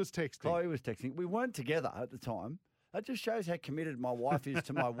 Chloe was texting. We weren't together at the time. That just shows how committed my wife is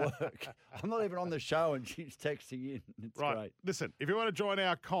to my work. I'm not even on the show and she's texting in. It's great. Listen, if you want to join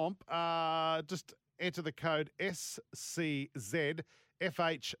our comp, just enter the code SCZ.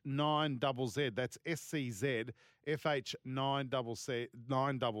 FH9ZZ. That's SCZ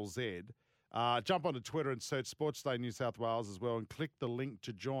FH9ZZ. Jump onto Twitter and search Sportsday New South Wales as well and click the link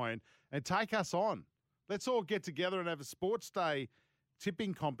to join and take us on. Let's all get together and have a Sports Day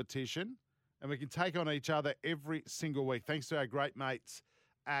tipping competition and we can take on each other every single week thanks to our great mates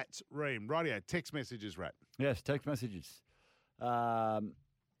at Ream. Rightio, text messages, Rat. Yes, text messages. Here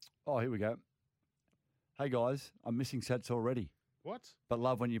we go. Hey, guys, I'm missing Sats already. What? But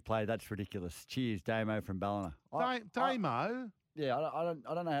love when you play. That's ridiculous. Cheers, Damo from Ballina. Damo? Yeah, I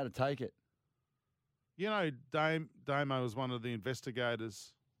don't know how to take it. You know, Damo was one of the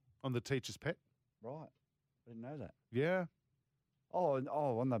investigators on The Teacher's Pet. Right. I didn't know that. Yeah. On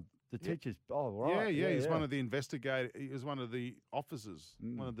the teacher's. Oh, right. Yeah. He's one of the investigators. He was one of the officers,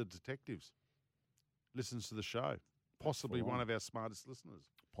 one of the detectives. Listens to the show. Possibly one of our smartest listeners.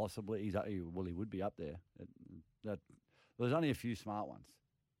 Possibly. He would be up there. There's only a few smart ones.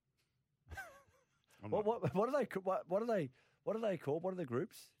 What are they called? What are they called? What are the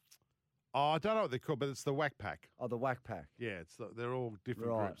groups? Oh, I don't know what they're called, but it's the Whack Pack. Oh, the Whack Pack. Yeah, they're all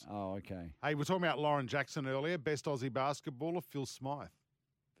different right. groups. Oh, okay. Hey, we're talking about Lauren Jackson earlier. Best Aussie basketballer, Phil Smythe.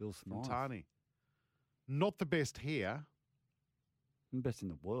 Phil Smythe. From Tarney. Not the best here. Best in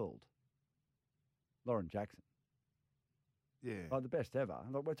the world. Lauren Jackson. Yeah. Oh, the best ever.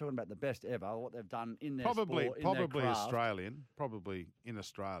 Look, we're talking about the best ever, what they've done in their probably sport, in their craft. Australian. Probably in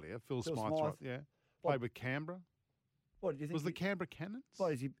Australia. Phil Smythe. Right, yeah. Played with Canberra. What do you think? Was the Canberra Cannons?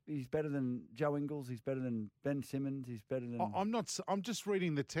 What, he's better than Joe Ingles. He's better than Ben Simmons. He's better than. I'm just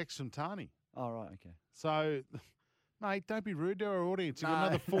reading the text from Tarney. Oh, right. Okay. So, mate, don't be rude to our audience. You've got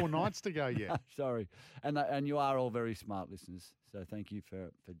another 4 nights to go yet. No, sorry. And you are all very smart listeners. So thank you for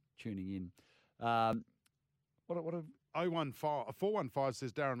tuning in. What 415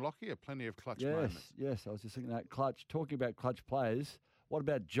 says Darren Lockyer, plenty of clutch moments. Yes, I was just thinking that clutch. Talking about clutch players, what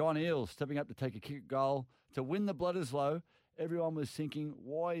about John Eales stepping up to take a kick goal to win the Bledisloe? Everyone was thinking,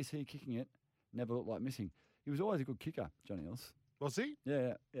 why is he kicking it? Never looked like missing. He was always a good kicker, John Eales. Was he?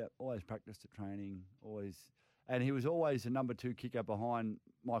 Yeah. Always practiced at training, and he was always the number 2 kicker behind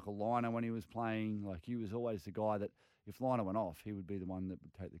Michael Liner when he was playing. Like, he was always the guy that if Liner went off, he would be the one that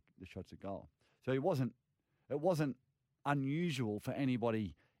would take the shots at goal. So it wasn't unusual for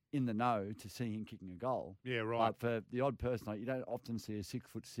anybody in the know to see him kicking a goal. Yeah, right. But for the odd person, you don't often see a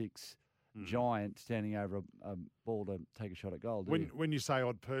 6'6" giant standing over a ball to take a shot at goal, do you? When you say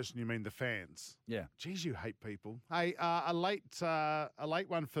odd person, you mean the fans. Yeah. Geez, you hate people. Hey, a late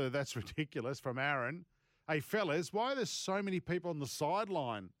one for That's Ridiculous from Aaron. Hey, fellas, why are there so many people on the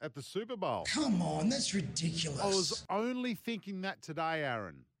sideline at the Super Bowl? Come on, that's ridiculous. I was only thinking that today,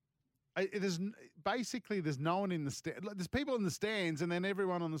 Aaron. There's no one in the stand. There's people in the stands and then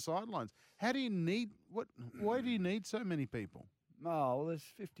everyone on the sidelines. How do you need Why do you need so many people? Oh, well, there's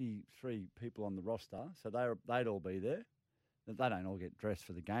 53 people on the roster, so they'd all be there. They don't all get dressed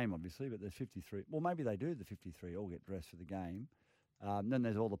for the game, obviously, but there's 53. Well, maybe they do. The 53 all get dressed for the game. Then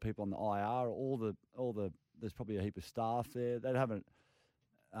there's all the people on the IR. There's probably a heap of staff there. They'd have it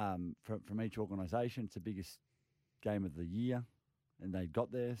from each organisation. It's the biggest game of the year, and they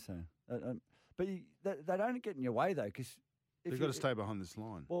got there. So, but they don't get in your way though, because They've got to stay behind this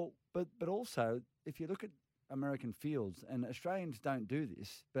line. Well, but also if you look at American fields, and Australians don't do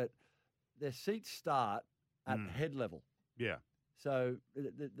this, but their seats start at head level. Yeah. So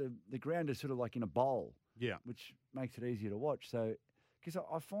the ground is sort of like in a bowl. Yeah. Which makes it easier to watch. So, because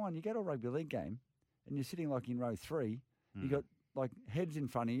I find you go to a rugby league game and you're sitting like in row 3, you got like heads in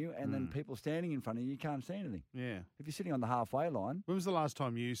front of you and then people standing in front of you, you can't see anything. Yeah. If you're sitting on the halfway line. When was the last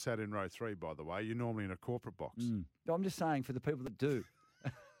time you sat in row 3, by the way? You're normally in a corporate box. No, I'm just saying for the people that do.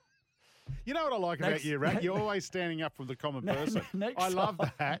 You know what I like about you, Rat? You're always standing up for the common person. I love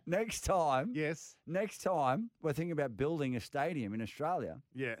that. Next time. Yes. Next time we're thinking about building a stadium in Australia.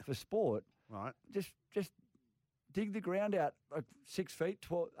 Yeah. For sport. Right. Just dig the ground out like 6 feet,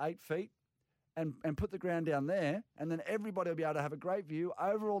 8 feet, and put the ground down there, and then everybody will be able to have a great view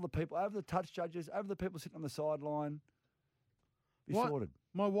over all the people, over the touch judges, over the people sitting on the sideline. Be sorted.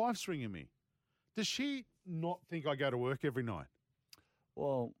 My wife's ringing me. Does she not think I go to work every night?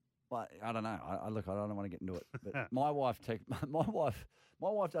 Well, I don't know. I don't want to get into it. But my wife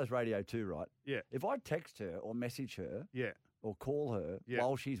does radio too, right? Yeah. If I text her or message her, or call her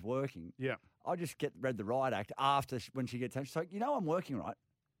while she's working, I just read the riot act after when she gets home. She's like, I'm working, right?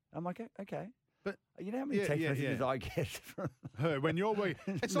 I'm like, okay. But you know how many text messages I get from her when you're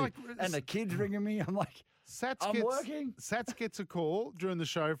working? It's like, and the kids ringing me. I'm like, I'm working. Sats gets a call during the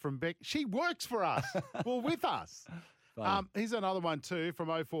show from Beck. She works for us. Well, with us. Here's another one too from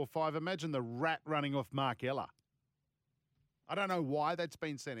 045. Imagine the Rat running off Mark Ella. I don't know why that's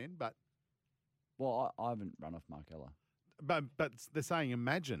been sent in, but well, I haven't run off Mark Ella. But they're saying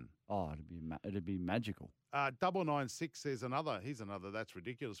imagine. Oh, it'd be magical. 996 says here's another that's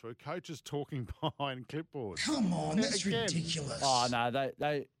ridiculous. Where coaches talking behind clipboards. Come on, that's ridiculous. Oh no,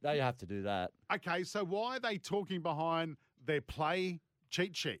 they have to do that. Okay, so why are they talking behind their play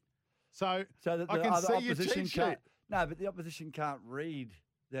cheat sheet? So that I can see your cheat sheet. No, but the opposition can't read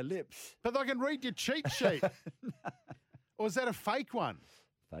their lips. But they can read your cheat sheet. Or is that a fake one?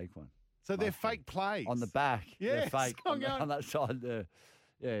 Fake one. So they're fake plays. On the back. Yes, they're fake. On that side there.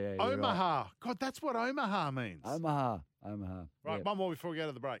 Yeah. Omaha. Right. God, that's what Omaha means. Omaha. Right, one more before we go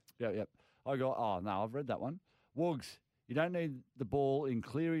to the break. Yep. I've read that one. Woogs, you don't need the ball in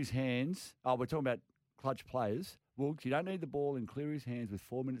Cleary's hands. Oh, we're talking about clutch players. Woogs, you don't need the ball in Cleary's hands with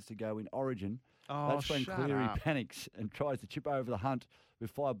 4 minutes to go in Origin. Oh, that's when Cleary panics and tries to chip over the hunt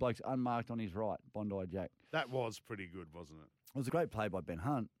with 5 blokes unmarked on his right, Bondi Jack. That was pretty good, wasn't it? It was a great play by Ben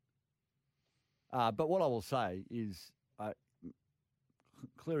Hunt. But what I will say is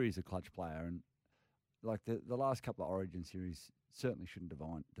Cleary's a clutch player, and like the last couple of Origin series certainly shouldn't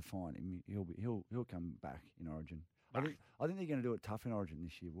define him. He'll come back in Origin. I think they're going to do it tough in Origin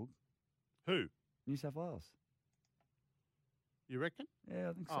this year, Woog. Who? New South Wales. You reckon? Yeah,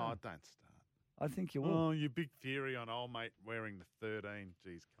 I think so. Oh, don't start. I think you will. Oh, your big theory on old mate wearing the 13.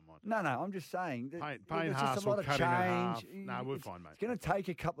 Jeez, come on. No, I'm just saying. Payne Haas will cut him in half. No, we're fine, mate. It's going to take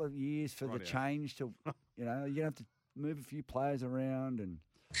a couple of years for the change to, you're going to have to move a few players around and.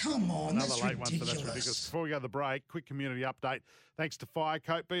 Come on, another that's late ridiculous. one for that's ridiculous. Before we go to the break, quick community update. Thanks to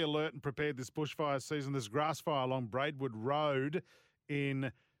Firecoat. Be alert and prepared this bushfire season. There's grass fire along Braidwood Road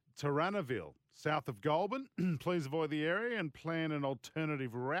in Taranaville, south of Goulburn. Please avoid the area and plan an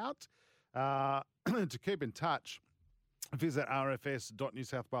alternative route. To keep in touch, visit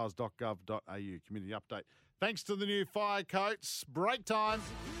rfs.newsouthwales.gov.au. Community update. Thanks to the new Firecoats. Break time.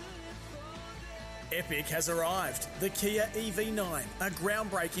 Epic has arrived. The Kia EV9, a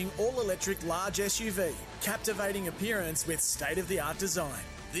groundbreaking all-electric large SUV. Captivating appearance with state-of-the-art design.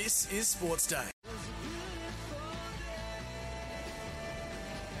 This is Sportsday.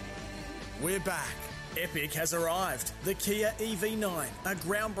 We're back. Epic has arrived. The Kia EV9, a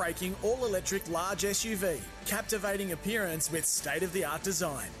groundbreaking all-electric large SUV. Captivating appearance with state-of-the-art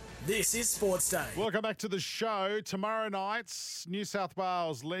design. This is Sportsday. Welcome back to the show. Tomorrow night, New South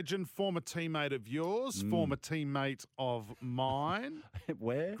Wales legend, former teammate of yours, former teammate of mine.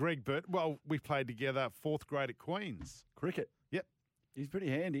 Where? Greg Burt. Well, we played together 4th grade at Queen's. Cricket. Yep. He's pretty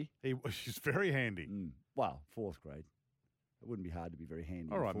handy. He's very handy. Well, fourth grade. It wouldn't be hard to be very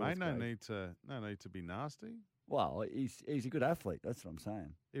handy. All right, mate. No grade. need to be nasty. Well, he's a good athlete. That's what I'm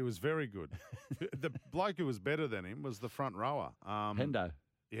saying. He was very good. The bloke who was better than him was the front rower. Hendo.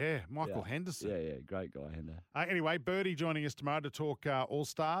 Yeah, Michael Henderson. Yeah, great guy, Hendo. Anyway, Birdie joining us tomorrow to talk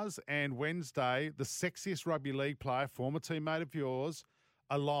All-Stars. And Wednesday, the sexiest rugby league player, former teammate of yours,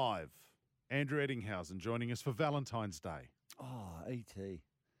 alive, Andrew Eddinghausen, joining us for Valentine's Day. Oh, E.T.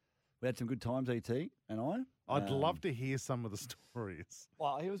 We had some good times, E.T. and I. I'd love to hear some of the stories.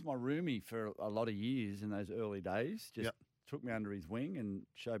 Well, he was my roomie for a lot of years in those early days. Just took me under his wing and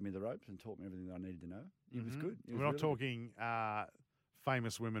showed me the ropes and taught me everything that I needed to know. He was good. We're not talking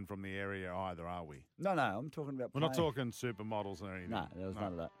famous women from the area either, are we? No, I'm talking about. We're not talking supermodels or anything. No, there was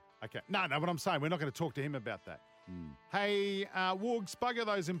none of that. Okay. No, but I'm saying we're not going to talk to him about that. Hey, Woogs, bugger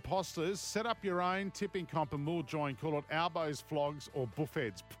those imposters. Set up your own tipping comp and we'll join. Call it Albos, Flogs or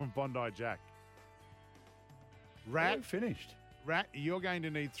Buffheads from Bondi Jack. Rat, finished. Rat, you're going to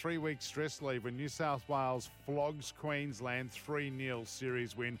need 3 weeks stress leave when New South Wales flogs Queensland 3-0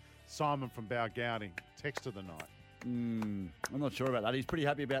 series win. Simon from Balgownie. Text of the night. I'm not sure about that. He's pretty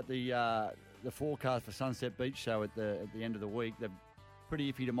happy about the forecast for Sunset Beach Show at the end of the week. They're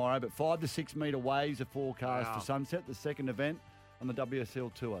pretty iffy tomorrow, but 5 to 6 metre waves are forecast for Sunset, the second event on the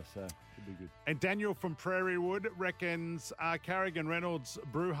WSL Tour, so should be good. And Daniel from Prairie Wood reckons Carrigan Reynolds'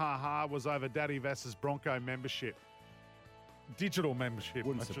 brouhaha was over Daddy Vass's Bronco membership. Digital membership.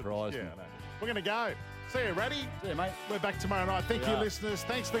 Wouldn't surprise me. No. We're going to go. See you, ready? See you, mate. We're back tomorrow night. Thank you, listeners.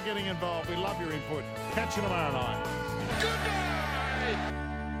 Thanks for getting involved. We love your input. Catch you tomorrow night. Good night.